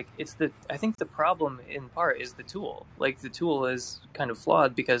saying, like, I think the problem in part is the tool. Like, the tool is kind of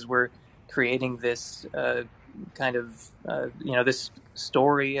flawed because we're creating this kind of this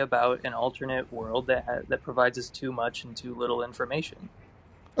story about an alternate world that provides us too much and too little information.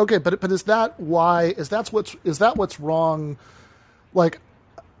 Okay, but is that what's wrong like,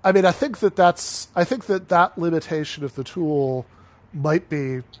 I mean, I think that limitation of the tool might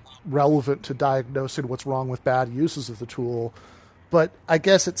be relevant to diagnosing what's wrong with bad uses of the tool. But I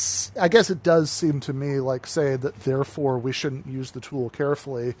guess it does seem to me like saying that therefore we shouldn't use the tool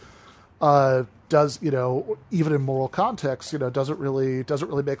carefully. Does, even in moral context, doesn't really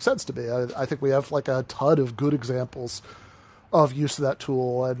make sense to me. I think we have like a ton of good examples of use of that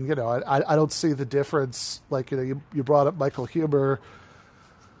tool, and I don't see the difference. Like, you brought up Michael Huemer.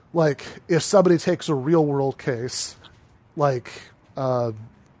 Like, if somebody takes a real world case, like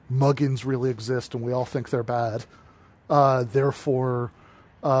muggings really exist and we all think they're bad, therefore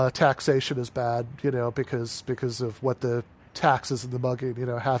taxation is bad, because of what the taxes and the mugging,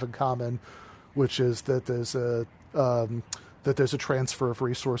 have in common, which is that there's a transfer of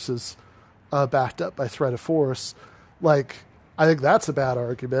resources backed up by threat of force. Like, I think that's a bad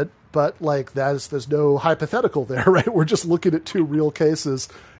argument, but like there's no hypothetical there, right? We're just looking at two real cases,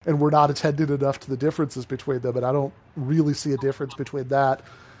 and we're not attending enough to the differences between them. And I don't really see a difference between that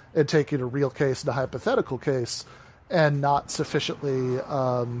and taking a real case and a hypothetical case, and not sufficiently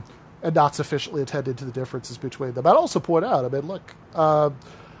attended to the differences between them. I'd also point out, I mean, look, I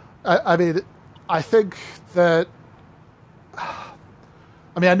think that.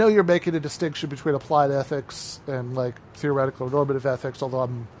 I mean, I know you're making a distinction between applied ethics and like theoretical or normative ethics, although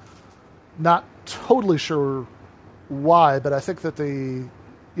I'm not totally sure why. But I think that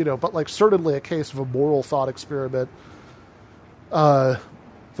but like certainly a case of a moral thought experiment that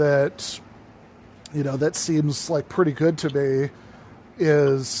seems like pretty good to me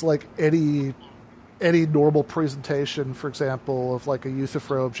is like any normal presentation, for example, of like a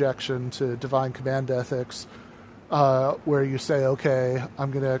Euthyphro objection to divine command ethics. Where you say, okay,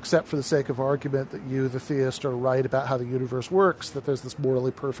 I'm going to accept for the sake of argument that you, the theist, are right about how the universe works, that there's this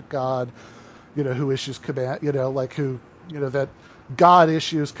morally perfect God, who issues command, that God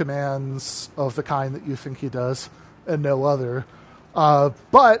issues commands of the kind that you think he does and no other.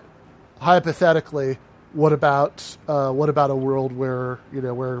 But hypothetically, what about a world where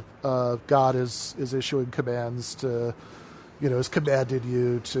God is issuing commands to, has commanded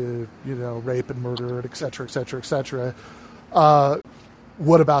you to, rape and murder, and et cetera, et cetera, et cetera.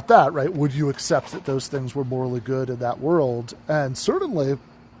 What about that, right? Would you accept that those things were morally good in that world? And certainly,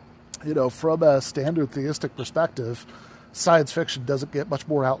 from a standard theistic perspective, science fiction doesn't get much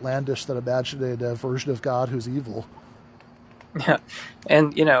more outlandish than imagining a version of God who's evil. Yeah,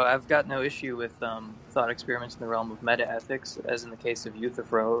 and I've got no issue with thought experiments in the realm of meta-ethics, as in the case of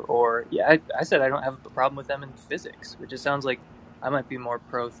Euthyphro, or I said I don't have a problem with them in physics, which just sounds like I might be more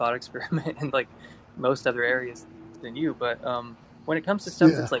pro thought experiment in like most other areas than you. But when it comes to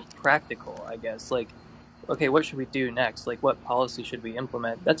stuff that's like practical, I guess, like, okay, what should we do next? Like, what policy should we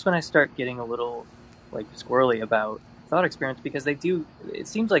implement? That's when I start getting a little like squirrely about thought experiments, because they do. It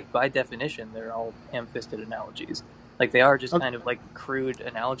seems like by definition they're all ham-fisted analogies. Like, they are just kind of like crude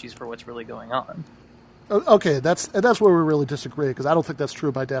analogies for what's really going on. Okay, that's where we really disagree, because I don't think that's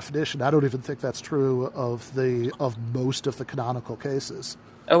true by definition. I don't even think that's true of most of the canonical cases.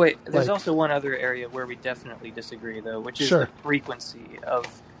 Oh wait, there's also one other area where we definitely disagree, though, which is the frequency of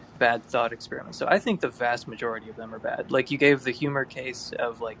bad thought experiments. So I think the vast majority of them are bad. Like, you gave the humor case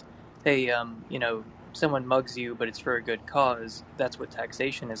of like, hey, someone mugs you, but it's for a good cause. That's what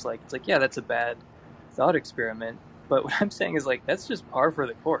taxation is like. It's like, yeah, that's a bad thought experiment. But what I'm saying is, like, that's just par for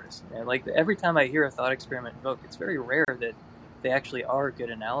the course. And like, every time I hear a thought experiment invoked, it's very rare that they actually are good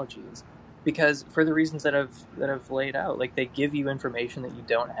analogies, because for the reasons that I've laid out, like, they give you information that you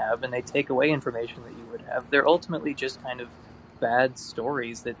don't have, and they take away information that you would have. They're ultimately just kind of bad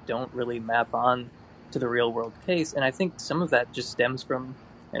stories that don't really map on to the real world case. And I think some of that just stems from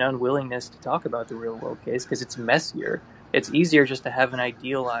an unwillingness to talk about the real world case, because it's messier. It's easier just to have an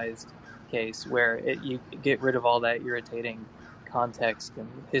idealized case where you get rid of all that irritating context and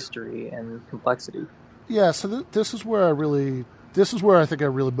history and complexity. Yeah, so this is where I think I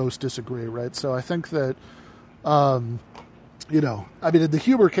really most disagree, right? So I think that, I mean, in the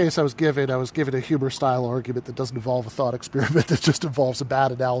humor case I was giving a humor style argument that doesn't involve a thought experiment, that just involves a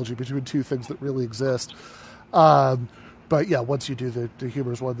bad analogy between two things that really exist. But yeah, once you do the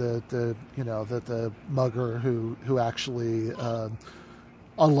humor's one, the mugger who actually,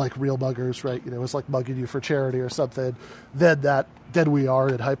 unlike real muggers, right, it's like mugging you for charity or something, then we are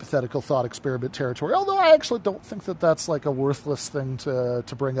in hypothetical thought experiment territory. Although I actually don't think that that's like a worthless thing to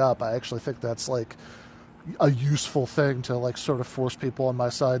bring up. I actually think that's like a useful thing to like sort of force people on my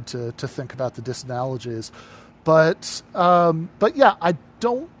side to think about the disanalogies. But yeah, I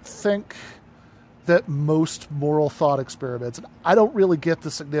don't think that most moral thought experiments, and I don't really get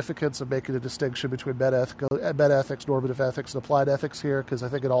the significance of making a distinction between meta-ethics, normative ethics, and applied ethics here, because I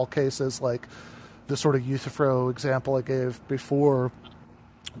think in all cases, like the sort of Euthyphro example I gave before,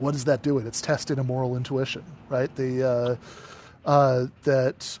 what is that doing? It's testing a moral intuition, right? That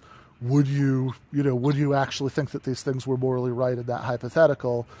would you actually think that these things were morally right in that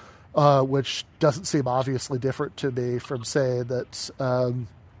hypothetical, which doesn't seem obviously different to me from saying that,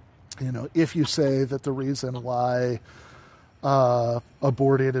 if you say that the reason why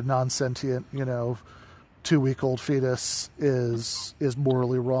aborting a non-sentient, 2-week-old fetus is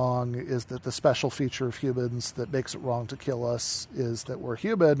morally wrong is that the special feature of humans that makes it wrong to kill us is that we're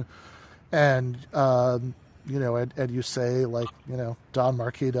human, and and you say, like, Don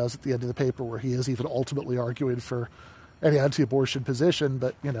Marquis does at the end of the paper, where he is even ultimately arguing for an anti-abortion position,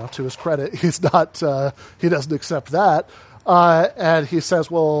 but to his credit, he's not. He doesn't accept that, and he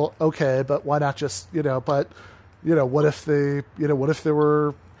says, "Well, okay, but why not just what if there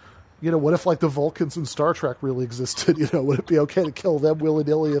were." What if, like, the Vulcans in Star Trek really existed? Would it be okay to kill them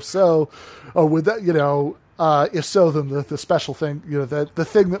willy-nilly? If so, or would that, if so, then the special thing, the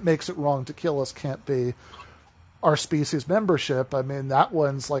thing that makes it wrong to kill us can't be our species membership. I mean, that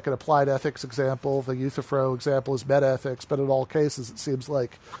one's like an applied ethics example. The Euthyphro example is meta-ethics, but in all cases, it seems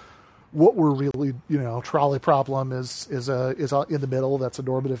like what we're really, trolley problem is in the middle. That's a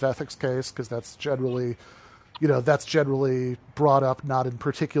normative ethics case, because that's generally brought up not in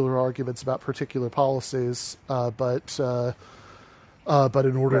particular arguments about particular policies, but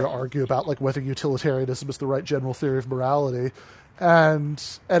in order to argue about, like, whether utilitarianism is the right general theory of morality. And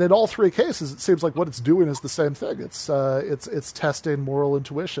in all three cases, it seems like what it's doing is the same thing. It's testing moral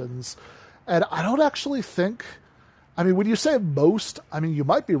intuitions, and I don't actually think. I mean, when you say most, I mean, you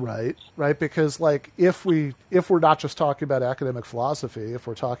might be right? Because, like, if we're not just talking about academic philosophy, if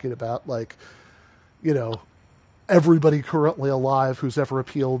we're talking about, like, everybody currently alive who's ever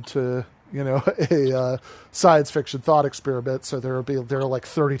appealed to a science fiction thought experiment, so there are like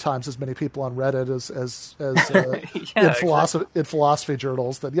 30 times as many people on Reddit as in philosophy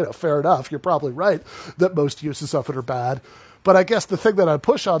journals, then fair enough, you're probably right that most uses of it are bad. But I guess the thing that I'd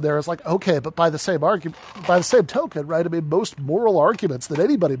push on there is, like, okay, but by the same token, right? I mean, most moral arguments that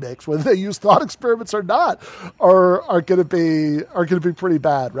anybody makes, whether they use thought experiments or not, are going to be pretty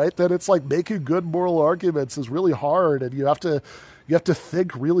bad, right? Then it's like making good moral arguments is really hard, and you have to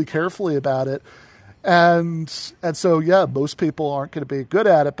think really carefully about it. And so, yeah, most people aren't going to be good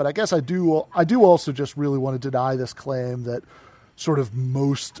at it. But I guess I do also just really want to deny this claim that sort of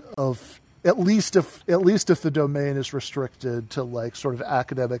most of, at least if the domain is restricted to, like, sort of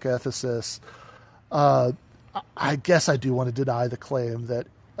academic ethicists, I guess I do want to deny the claim that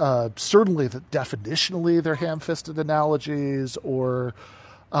certainly that definitionally they're ham-fisted analogies, or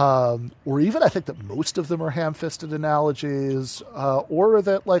even I think that most of them are ham-fisted analogies, or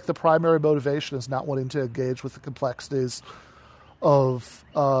that, like, the primary motivation is not wanting to engage with the complexities of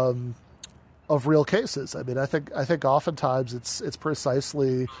real cases. I mean, I think oftentimes it's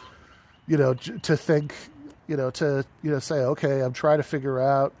precisely, to think, to say, okay, I'm trying to figure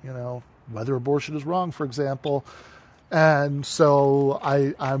out, whether abortion is wrong, for example. And so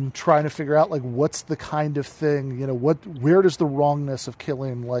I'm trying to figure out, like, what's the kind of thing, where does the wrongness of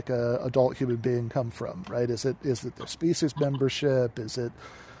killing, like, a adult human being come from, right? Is it their species membership? Is it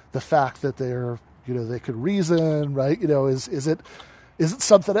the fact that they're, they could reason, right? Is it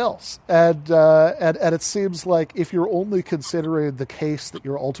something else? And it seems like if you're only considering the case that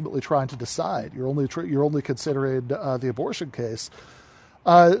you're ultimately trying to decide, you're only considering the abortion case,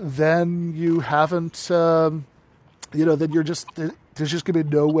 then you haven't. Then there's just going to be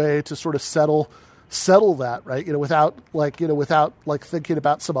no way to sort of settle that, right? Without thinking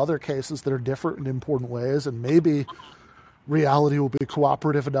about some other cases that are different in important ways, and maybe reality will be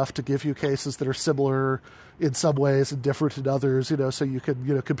cooperative enough to give you cases that are similar in some ways and different in others, so you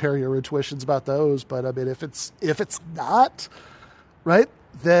can, compare your intuitions about those. But I mean, if it's not, right,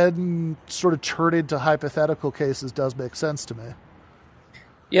 then sort of turning to hypothetical cases does make sense to me.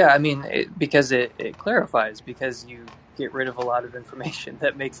 Yeah, I mean, because it clarifies, because you get rid of a lot of information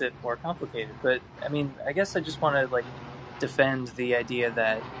that makes it more complicated. But I mean, I guess I just want to, like, defend the idea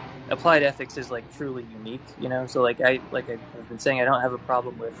that applied ethics is, like, truly unique, So I've been saying, I don't have a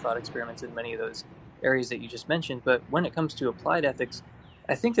problem with thought experiments in many of those areas that you just mentioned. But when it comes to applied ethics,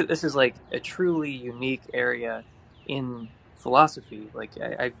 I think that this is, like, a truly unique area in philosophy. Like,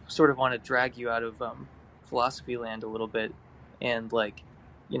 I sort of want to drag you out of philosophy land a little bit, and, like,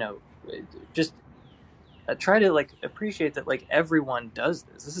 just try to, like, appreciate that, like, everyone does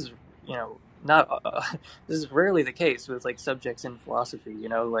this. This is, not this is rarely the case with, like, subjects in philosophy.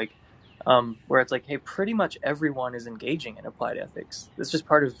 Like, where it's like, hey, pretty much everyone is engaging in applied ethics. It's just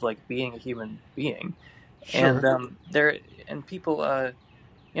part of like being a human being, and Sure. there and people,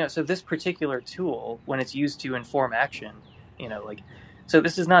 so this particular tool, when it's used to inform action, like, so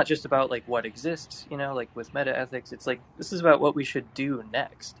this is not just about like what exists, like with meta ethics, it's like this is about what we should do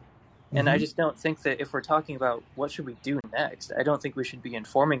next. And I Mm-hmm. just don't think that if we're talking about what should we do next, I don't think we should be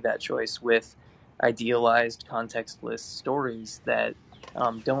informing that choice with idealized, contextless stories that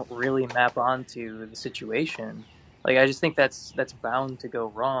don't really map onto the situation. Like, I just think that's bound to go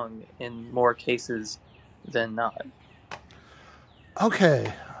wrong in more cases than not.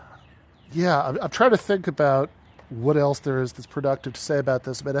 Okay. Yeah, I'm trying to think about what else there is that's productive to say about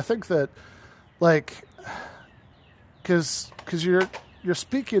this, but I think that, like, because you're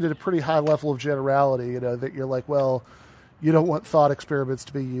speaking at a pretty high level of generality, that you're like, well, you don't want thought experiments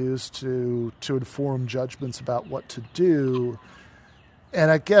to be used to inform judgments about what to do. And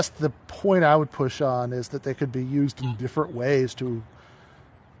I guess the point I would push on is that they could be used in different ways to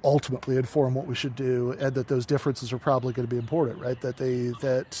ultimately inform what we should do, and that those differences are probably going to be important, right?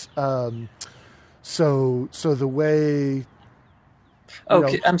 So the way,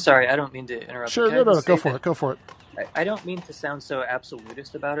 Okay, I'm sorry, I don't mean to interrupt, but sure, can I no, just go say for that it, go for it. I don't mean to sound so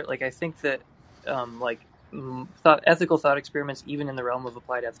absolutist about it. Like, I think that, like, ethical thought experiments, even in the realm of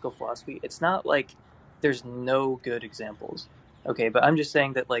applied ethical philosophy, it's not like there's no good examples. Okay, but I'm just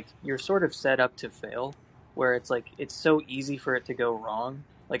saying that, like, you're sort of set up to fail, where it's like it's so easy for it to go wrong.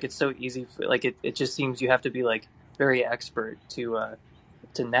 Like, it's so easy, like, it just seems you have to be like very expert to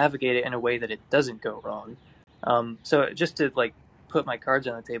navigate it in a way that it doesn't go wrong. So just to like put my cards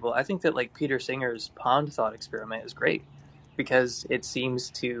on the table, I think that like Peter Singer's pond thought experiment is great because it seems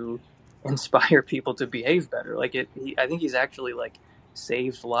to inspire people to behave better. Like I think he's actually like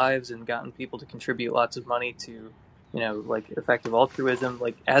saved lives and gotten people to contribute lots of money to, like effective altruism,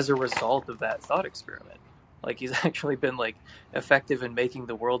 like as a result of that thought experiment. Like he's actually been like effective in making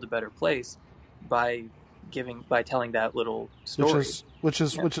the world a better place by telling that little which story. is which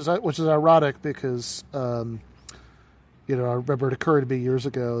is Yeah. which is ironic because I remember it occurred to me years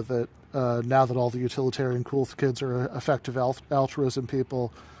ago that now that all the utilitarian cool kids are effective altruism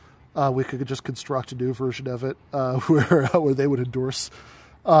people, we could just construct a new version of it where they would endorse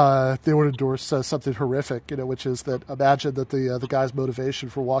something horrific, which is that imagine that the guy's motivation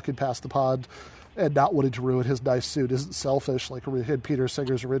for walking past the pond and not wanting to ruin his nice suit isn't selfish like in Peter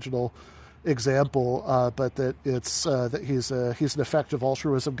Singer's original example, but that it's that he's an effective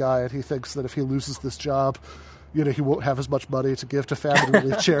altruism guy, and he thinks that if he loses this job, he won't have as much money to give to family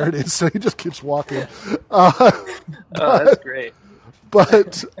relief charities, so he just keeps walking. Oh, that's great.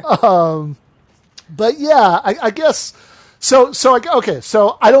 But but yeah, I guess so. Okay,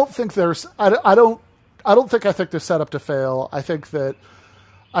 so I don't think there's I don't think they're set up to fail. I think that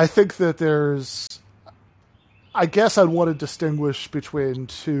there's. I guess I'd want to distinguish between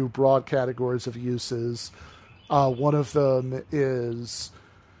two broad categories of uses. One of them is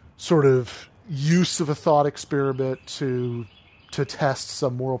sort of use of a thought experiment to test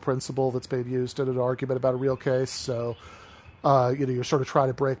some moral principle that's being used in an argument about a real case. So, you're sort of trying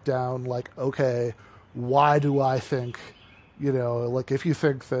to break down, like, okay, why do I think, like if you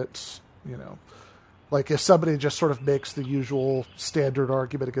think that, like if somebody just sort of makes the usual standard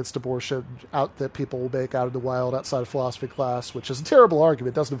argument against abortion out that people will make out in the wild outside of philosophy class, which is a terrible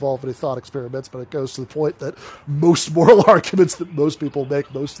argument, it doesn't involve any thought experiments, but it goes to the point that most moral arguments that most people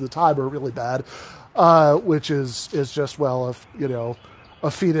make most of the time are really bad, which is just, well, if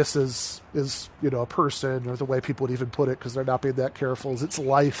a fetus is a person, or the way people would even put it, because they're not being that careful, is its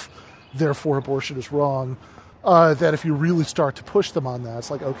life, therefore abortion is wrong. That if you really start to push them on that,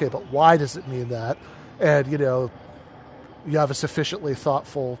 it's like, okay, but why does it mean that? And you have a sufficiently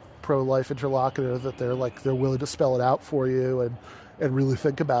thoughtful pro-life interlocutor that they're willing to spell it out for you and really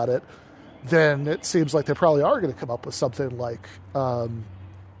think about it, then it seems like they probably are going to come up with something like the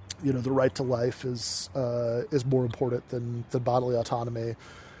right to life is more important than bodily autonomy.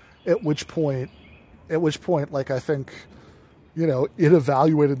 At which point, like, I think, in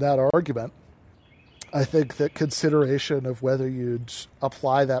evaluating that argument, I think that consideration of whether you'd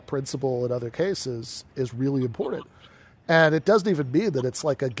apply that principle in other cases is really important. And it doesn't even mean that it's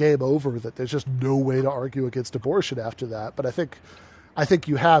like a game over, that there's just no way to argue against abortion after that. But I think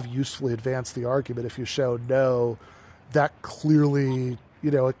you have usefully advanced the argument if you show no, that clearly,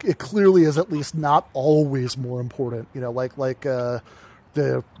 it clearly is at least not always more important.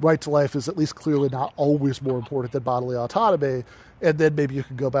 The right to life is at least clearly not always more important than bodily autonomy. And then maybe you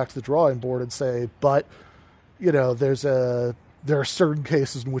can go back to the drawing board and say, but, there's a there are certain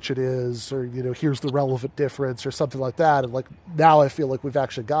cases in which it is, or here's the relevant difference, or something like that. And like now, I feel like we've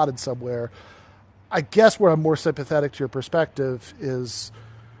actually gotten somewhere. I guess where I'm more sympathetic to your perspective is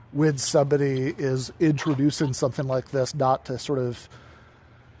when somebody is introducing something like this, not to sort of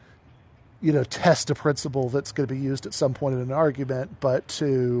test a principle that's going to be used at some point in an argument, but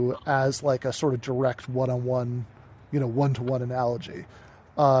to as like a sort of direct one-on-one, one-to-one analogy.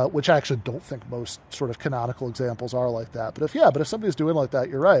 Which I actually don't think most sort of canonical examples are like that. But if somebody's doing like that,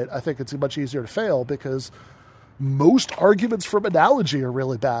 you're right. I think it's much easier to fail because most arguments from analogy are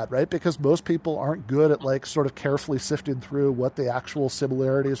really bad, right? Because most people aren't good at like sort of carefully sifting through what the actual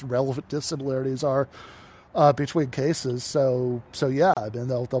similarities, relevant dissimilarities are between cases. So yeah, I mean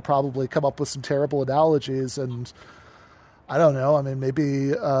they'll probably come up with some terrible analogies, and I don't know. I mean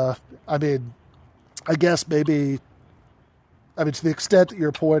maybe I guess maybe to the extent that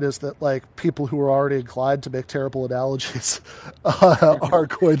your point is that like people who are already inclined to make terrible analogies are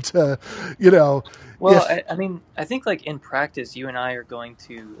going to, Well, if I mean, I think like in practice, you and I are going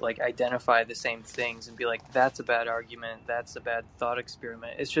to like identify the same things and be like, that's a bad argument, that's a bad thought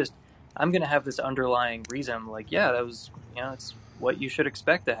experiment. It's just I'm going to have this underlying reason. I'm like, yeah, that was, it's what you should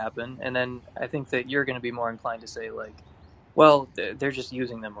expect to happen. And then I think that you're going to be more inclined to say like, well, they're just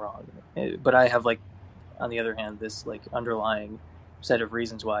using them wrong. But I have like, on the other hand, this like underlying set of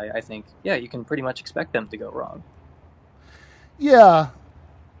reasons why I think, yeah, you can pretty much expect them to go wrong. yeah,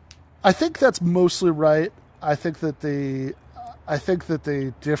 I think that's mostly right. I think that the I think that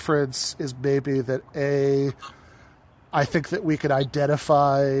the difference is maybe that I think that we could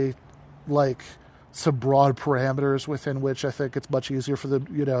identify like some broad parameters within which I think it's much easier for them,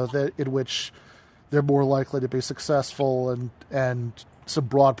 that in which they're more likely to be successful, and some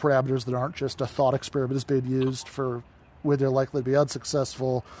broad parameters that aren't just a thought experiment is being used for when they're likely to be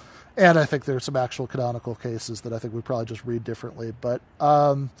unsuccessful. And I think there's some actual canonical cases that I think we probably just read differently. But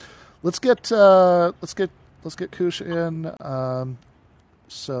let's get Kusha in.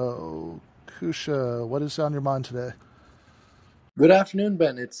 So Kusha, what is on your mind today? Good afternoon,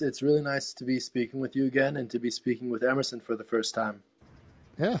 Ben. It's really nice to be speaking with you again and to be speaking with Emerson for the first time.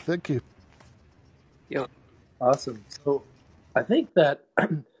 Yeah, thank you. Yo, Awesome. So I think that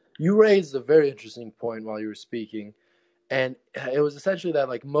you raised a very interesting point while you were speaking, and it was essentially that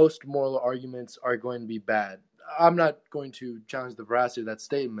like most moral arguments are going to be bad. I'm not going to challenge the veracity of that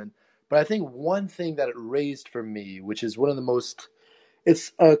statement, but I think one thing that it raised for me, which is one of the most,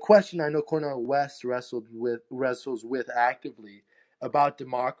 it's a question I know Cornel West wrestles with actively about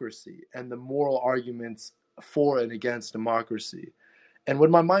democracy and the moral arguments for and against democracy. And what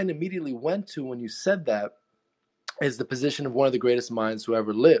my mind immediately went to when you said that is the position of one of the greatest minds who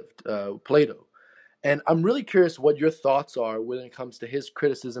ever lived, Plato. And I'm really curious what your thoughts are when it comes to his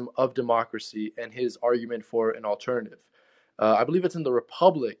criticism of democracy and his argument for an alternative. I believe it's in the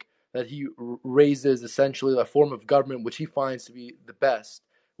Republic that he raises essentially a form of government which he finds to be the best,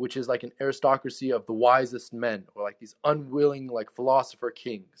 which is like an aristocracy of the wisest men, or like these unwilling like philosopher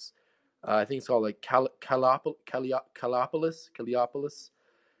kings. I think it's called like Caliopolis.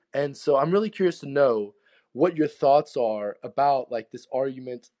 And so I'm really curious to know what your thoughts are about like this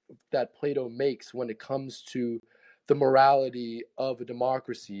argument that Plato makes when it comes to the morality of a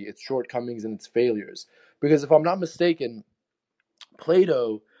democracy, its shortcomings and its failures. Because if I'm not mistaken,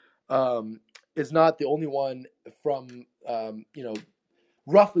 Plato is not the only one from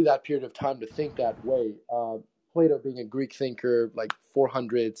roughly that period of time to think that way. Plato being a Greek thinker, like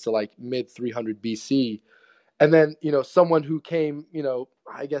 400 to like mid 300 BC, and then someone who came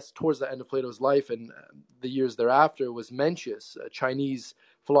I guess towards the end of Plato's life and the years thereafter was Mencius, a Chinese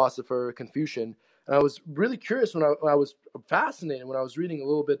philosopher, Confucian. And I was really curious when I was fascinated when I was reading a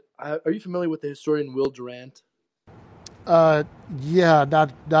little bit. Are you familiar with the historian Will Durant? Uh, yeah,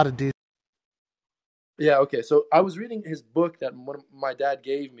 not a detail. Yeah, okay. So I was reading his book that my dad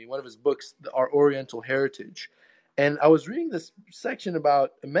gave me, one of his books, Our Oriental Heritage. And I was reading this section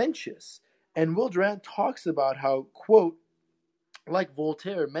about Mencius. And Will Durant talks about how, quote, like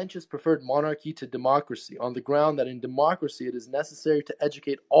Voltaire, Mencius preferred monarchy to democracy on the ground that in democracy it is necessary to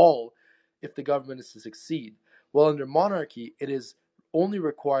educate all if the government is to succeed, while under monarchy it is only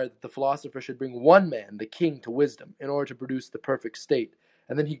required that the philosopher should bring one man, the king, to wisdom in order to produce the perfect state.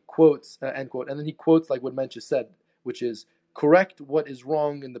 And then he quotes, end quote, and then he quotes like what Mencius said, which is, correct what is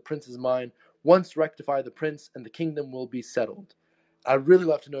wrong in the prince's mind, once rectify the prince, and the kingdom will be settled. I'd really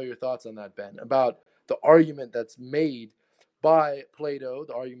love to know your thoughts on that, Ben, about the argument that's made by Plato,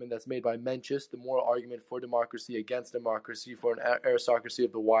 the argument that's made by Mencius, the moral argument for democracy against democracy, for an aristocracy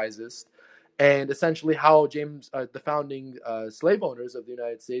of the wisest, and essentially how the founding slave owners of the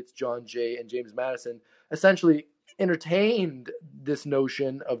United States, John Jay and James Madison, essentially entertained this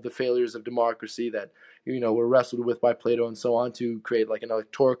notion of the failures of democracy that were wrestled with by Plato and so on, to create like an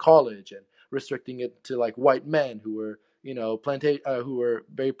electoral college and restricting it to like white men who were who were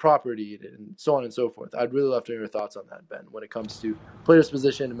very propertied and so on and so forth. I'd really love to hear your thoughts on that, Ben, when it comes to Plato's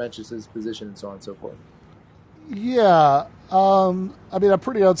position and Mencius's position and so on and so forth. Yeah, I mean, I'm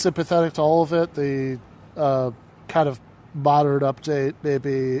pretty unsympathetic to all of it. The kind of modern update maybe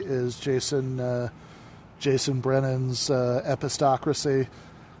is Jason Brennan's epistocracy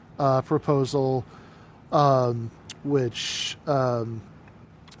proposal, which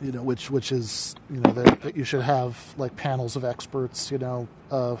which is that you should have like panels of experts,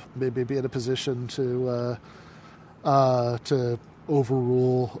 maybe be in a position to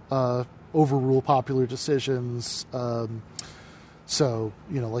overrule popular decisions.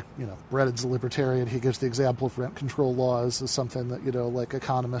 Brennan's a libertarian. He gives the example of rent control laws as something that like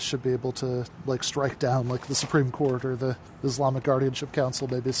economists should be able to like strike down, like the Supreme Court or the Islamic Guardianship Council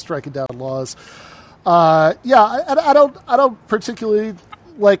maybe striking down laws. I don't particularly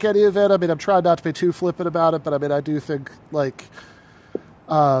like any of it. I mean, I'm trying not to be too flippant about it, but I mean, I do think like,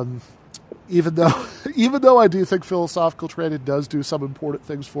 even though I do think philosophical training does do some important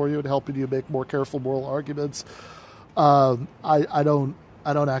things for you in helping you make more careful moral arguments, I don't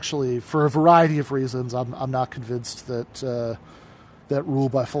actually, for a variety of reasons, I'm not convinced that that rule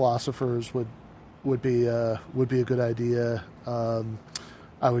by philosophers would be a good idea.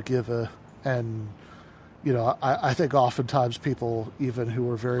 I would give I think oftentimes people, even who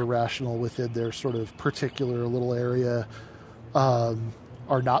are very rational within their sort of particular little area, are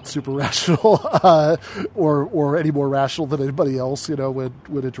not super rational, or any more rational than anybody else,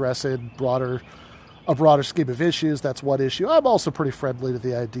 would address a broader scheme of issues. That's one issue. I'm also pretty friendly to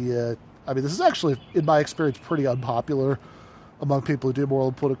the idea. I mean, this is actually, in my experience, pretty unpopular among people who do moral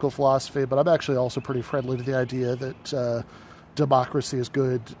and political philosophy, but I'm actually also pretty friendly to the idea that democracy is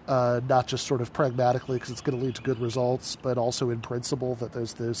good, not just sort of pragmatically because it's going to lead to good results, but also in principle that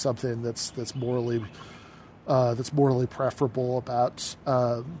there's something that's morally preferable about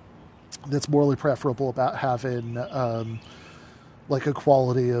having like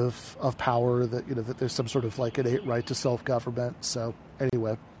equality of power, that there's some sort of like innate right to self-government. So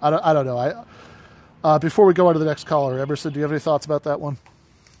anyway, I don't know. Before we go on to the next caller, Emerson, do you have any thoughts about that one?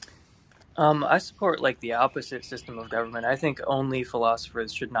 I support like the opposite system of government. I think only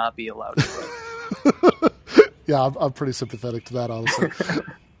philosophers should not be allowed to vote. Yeah, I'm pretty sympathetic to that, honestly.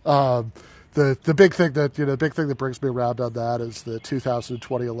 The big thing that brings me around on that is the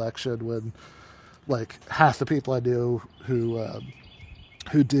 2020 election, when like half the people I knew who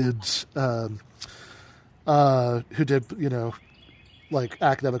did like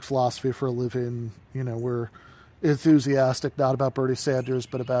academic philosophy for a living, were enthusiastic not about Bernie Sanders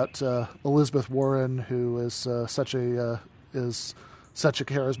but about Elizabeth Warren, who is such a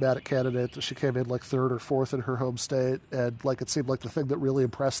charismatic candidate that she came in like third or fourth in her home state, and like it seemed like the thing that really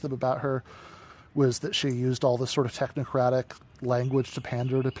impressed them about her was that she used all this sort of technocratic language to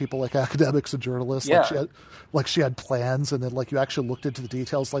pander to people like academics and journalists. Yeah. Like she had plans, and then like you actually looked into the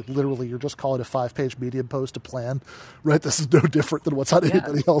details. Like literally, you're just calling a 5-page Medium post a plan, right? This is no different than what's on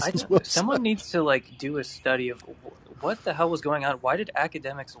anybody else's website. Someone needs to like do a study of what the hell was going on. Why did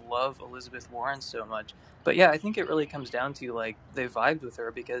academics love Elizabeth Warren so much? But yeah, I think it really comes down to like they vibed with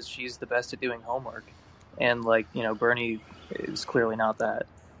her because she's the best at doing homework, and like Bernie is clearly not that.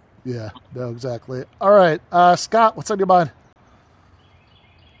 Yeah, no, exactly. All right, Scott, what's on your mind?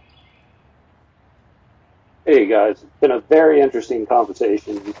 Hey guys, it's been a very interesting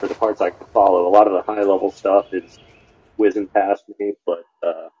conversation for the parts I could follow. A lot of the high level stuff is whizzing past me, but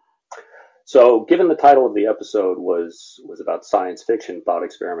so given the title of the episode was about science fiction thought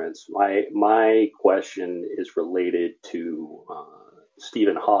experiments, my question is related to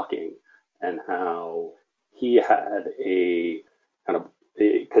Stephen Hawking and how he had a kind of,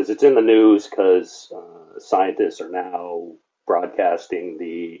 because it's in the news because scientists are now broadcasting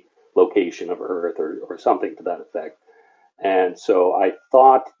the location of Earth or something to that effect. And so I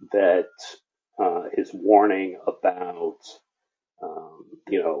thought that his warning about,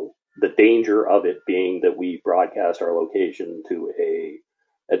 the danger of it being that we broadcast our location to a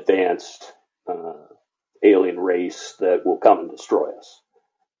advanced alien race that will come and destroy us.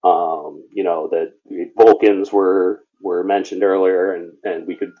 That Vulcans were mentioned earlier, and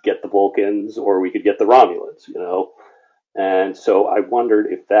we could get the Vulcans or we could get the Romulans, And so I wondered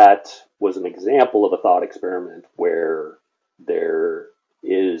if that was an example of a thought experiment where there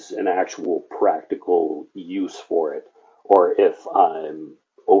is an actual practical use for it, or if I'm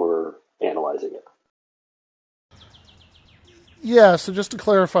analyzing it. Yeah, so just to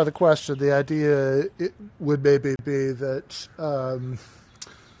clarify the question, the idea would maybe be that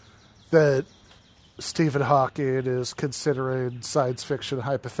that Stephen Hawking is considering science fiction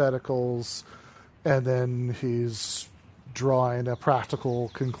hypotheticals, and then he's drawing a practical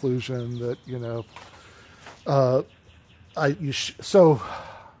conclusion that, so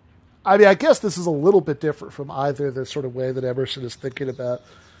I mean, I guess this is a little bit different from either the sort of way that Emerson is thinking about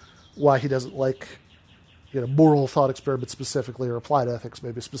why he doesn't like, moral thought experiments specifically, or applied ethics,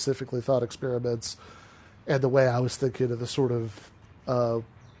 maybe specifically thought experiments, and the way I was thinking of the sort of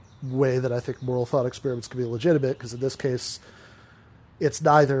way that I think moral thought experiments can be legitimate, because in this case, it's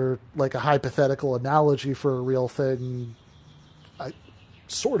neither like a hypothetical analogy for a real thing,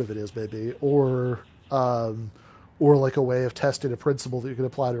 sort of it is maybe, or like a way of testing a principle that you can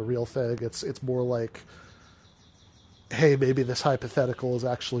apply to a real thing. It's more like, hey, maybe this hypothetical is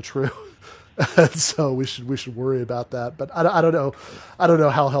actually true, and so we should worry about that. But I don't know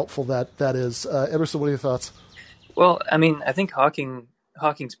how helpful that is. Emerson, what are your thoughts? Well, I mean, I think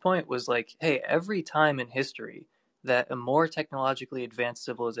Hawking's point was like, hey, every time in history that a more technologically advanced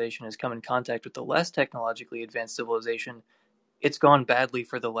civilization has come in contact with a less technologically advanced civilization, it's gone badly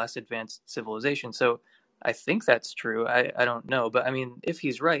for the less advanced civilization. So I think that's true. I don't know. But I mean, if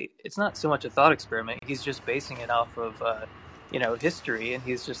he's right, it's not so much a thought experiment. He's just basing it off of, history. And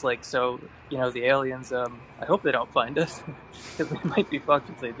he's just like, so, the aliens, I hope they don't find us, because they might be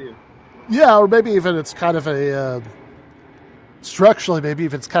fucked if they do. Yeah, or maybe even it's kind of a... structurally, maybe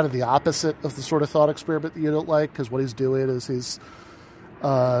even it's kind of the opposite of the sort of thought experiment that you don't like, because what he's doing is he's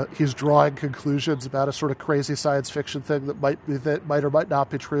drawing conclusions about a sort of crazy science fiction thing that might or might not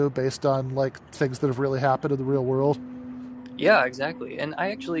be true based on like things that have really happened in the real world. Yeah, exactly. And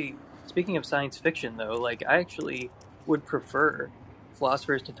I actually, speaking of science fiction, though, like I actually would prefer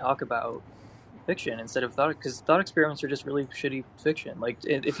philosophers to talk about fiction instead of thought, because thought experiments are just really shitty fiction. Like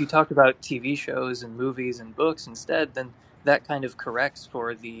if you talk about TV shows and movies and books instead, then that kind of corrects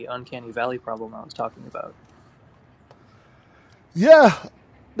for the uncanny valley problem I was talking about. Yeah,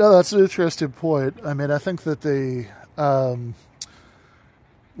 no, that's an interesting point. I mean, I think that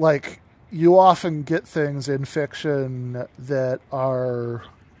you often get things in fiction that are,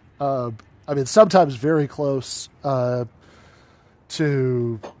 sometimes very close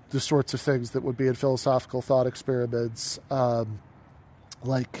to the sorts of things that would be in philosophical thought experiments.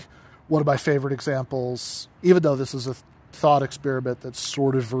 Like one of my favorite examples, even though this is a thought experiment that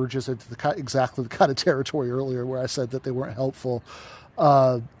sort of verges into exactly the kind of territory earlier where I said that they weren't helpful,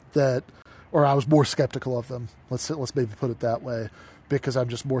 or I was more skeptical of them. Let's maybe put it that way, because I'm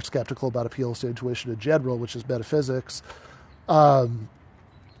just more skeptical about appeals to intuition in general, which is metaphysics. But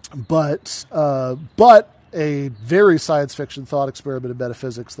a very science fiction thought experiment in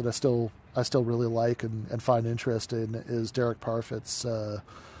metaphysics that I still really like and find interesting is Derek Parfit's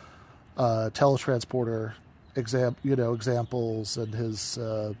teletransporter examples, and his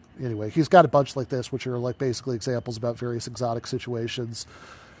anyway, he's got a bunch like this, which are like basically examples about various exotic situations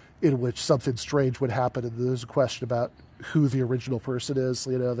in which something strange would happen, and there's a question about who the original person is.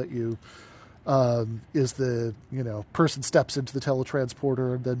 That you is the person steps into the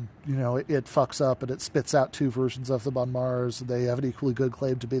teletransporter, and then it fucks up and it spits out two versions of them on Mars, and they have an equally good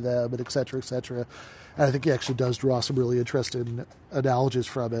claim to be them, and et cetera, et cetera. And I think he actually does draw some really interesting analogies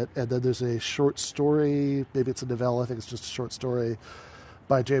from it. And then there's a short story, maybe it's a novella, I think it's just a short story,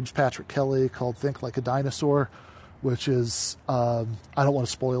 by James Patrick Kelly called Think Like a Dinosaur, which is, I don't want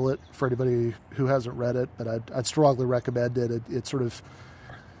to spoil it for anybody who hasn't read it, but I'd strongly recommend it. It sort of,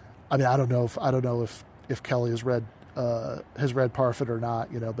 I mean, I don't know if Kelly has read Parfit or not,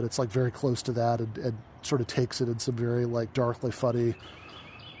 but it's like very close to that, and sort of takes it in some very like darkly funny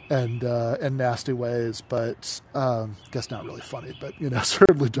and nasty ways, but I guess not really funny, but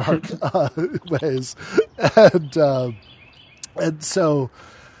certainly dark ways, and so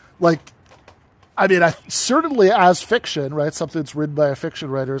like, I mean, certainly as fiction, right? Something that's written by a fiction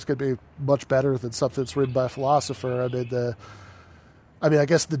writer is going to be much better than something that's written by a philosopher. I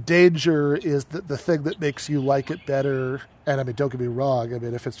guess the danger is that the thing that makes you like it better, and I mean, don't get me wrong, I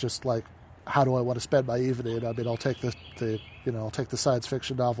mean, if it's just like, how do I want to spend my evening? I mean, I'll take I'll take the science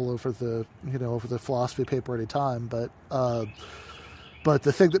fiction novel over the philosophy paper any time, but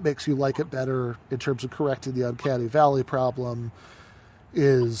the thing that makes you like it better in terms of correcting the uncanny valley problem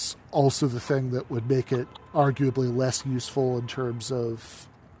is also the thing that would make it arguably less useful in terms of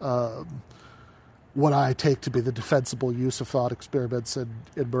what I take to be the defensible use of thought experiments in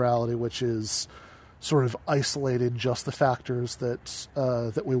morality, which is sort of isolating just the factors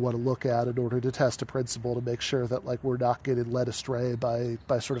that we want to look at in order to test a principle to make sure that like we're not getting led astray by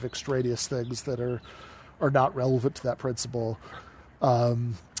sort of extraneous things that are not relevant to that principle.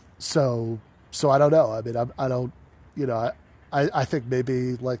 So I don't know. I mean, I don't, I think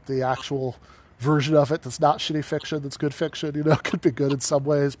maybe like the actual version of it that's not shitty fiction, that's good fiction, could be good in some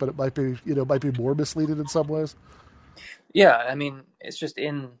ways, but it might be more misleading in some ways. Yeah, I mean, it's just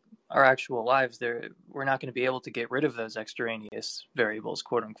in our actual lives, we're not going to be able to get rid of those extraneous variables,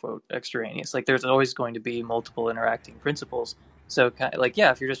 quote unquote, extraneous. Like, there's always going to be multiple interacting principles. So, like,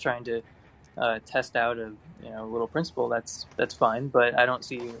 yeah, if you're just trying to test out a little principle, that's fine. But I don't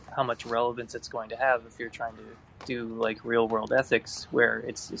see how much relevance it's going to have if you're trying to do like real world ethics, where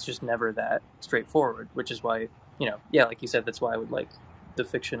it's just never that straightforward. Which is why like you said, that's why I would like the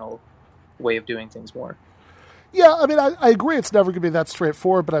fictional way of doing things more. Yeah, I mean, I agree it's never going to be that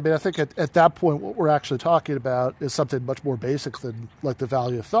straightforward, but I mean, I think at that point what we're actually talking about is something much more basic than like the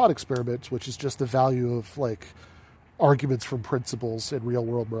value of thought experiments, which is just the value of like arguments from principles in real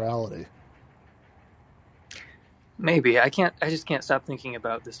world morality. Maybe. I just can't stop thinking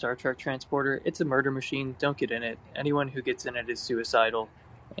about the Star Trek transporter. It's a murder machine. Don't get in it. Anyone who gets in it is suicidal,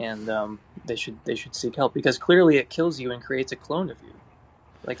 and they should seek help, because clearly it kills you and creates a clone of you.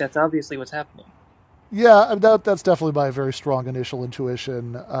 Like, that's obviously what's happening. Yeah, that's definitely my very strong initial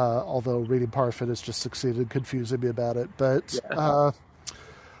intuition, although reading part of it has just succeeded in confusing me about it. But yeah.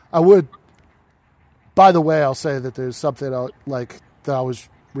 I would, by the way, I'll say that there's something that I always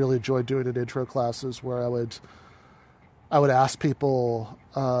really enjoyed doing in intro classes, where I would ask people,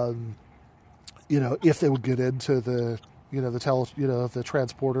 if they would get into the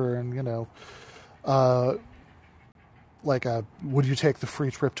transporter, and would you take the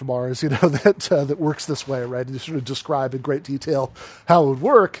free trip to Mars, that works this way, right? And you sort of describe in great detail how it would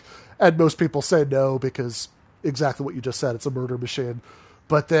work. And most people say no, because exactly what you just said, it's a murder machine.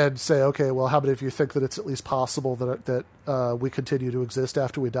 But then say, okay, well, how many of you think that it's at least possible that we continue to exist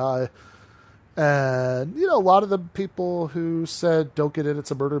after we die? And, a lot of the people who said, don't get in,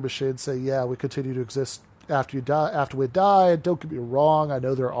 it's a murder machine, say, yeah, we continue to exist after we die. And don't get me wrong, I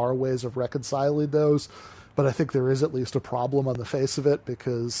know there are ways of reconciling those, but I think there is at least a problem on the face of it,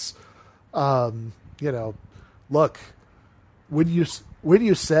 because, look, when you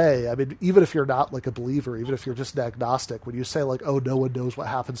say, I mean, even if you're not like a believer, even if you're just an agnostic, when you say like, oh, no one knows what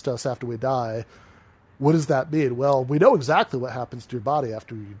happens to us after we die, what does that mean? Well, we know exactly what happens to your body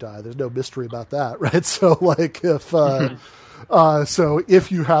after you die. There's no mystery about that, right? So like if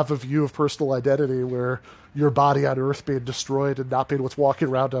you have a view of personal identity where your body on Earth being destroyed and not being what's walking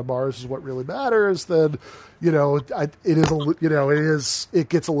around on Mars is what really matters, then, it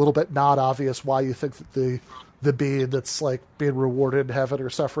gets a little bit not obvious why you think that the being that's like being rewarded in heaven or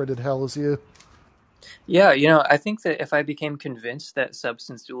suffering in hell is you. Yeah, I think that if I became convinced that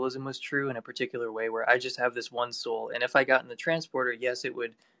substance dualism was true in a particular way, where I just have this one soul, and if I got in the transporter, yes, it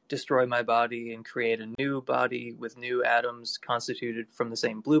would destroy my body and create a new body with new atoms constituted from the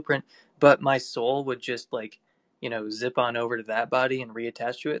same blueprint, but my soul would just zip on over to that body and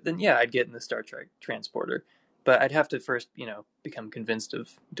reattach to it, then yeah, I'd get in the Star Trek transporter. But I'd have to first, become convinced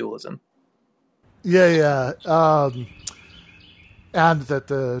of dualism. Yeah. And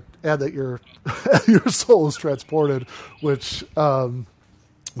that your your soul is transported, which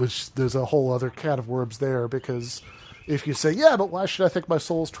there's a whole other can of worms there, because if you say, yeah, but why should I think my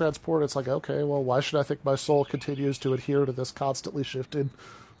soul is transported? It's like, okay, well, why should I think my soul continues to adhere to this constantly shifting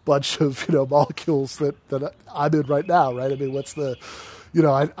bunch of molecules that I'm in right now, right? I mean, what's the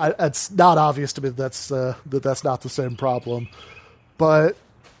it's not obvious to me that's not the same problem, but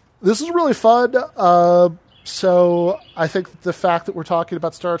this is really fun. So I think the fact that we're talking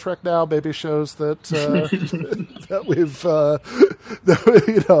about Star Trek now maybe shows that that we've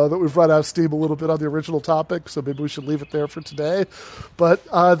run out of steam a little bit on the original topic. So maybe we should leave it there for today. But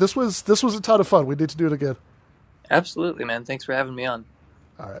this was a ton of fun. We need to do it again. Absolutely, man. Thanks for having me on.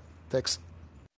 All right. Thanks.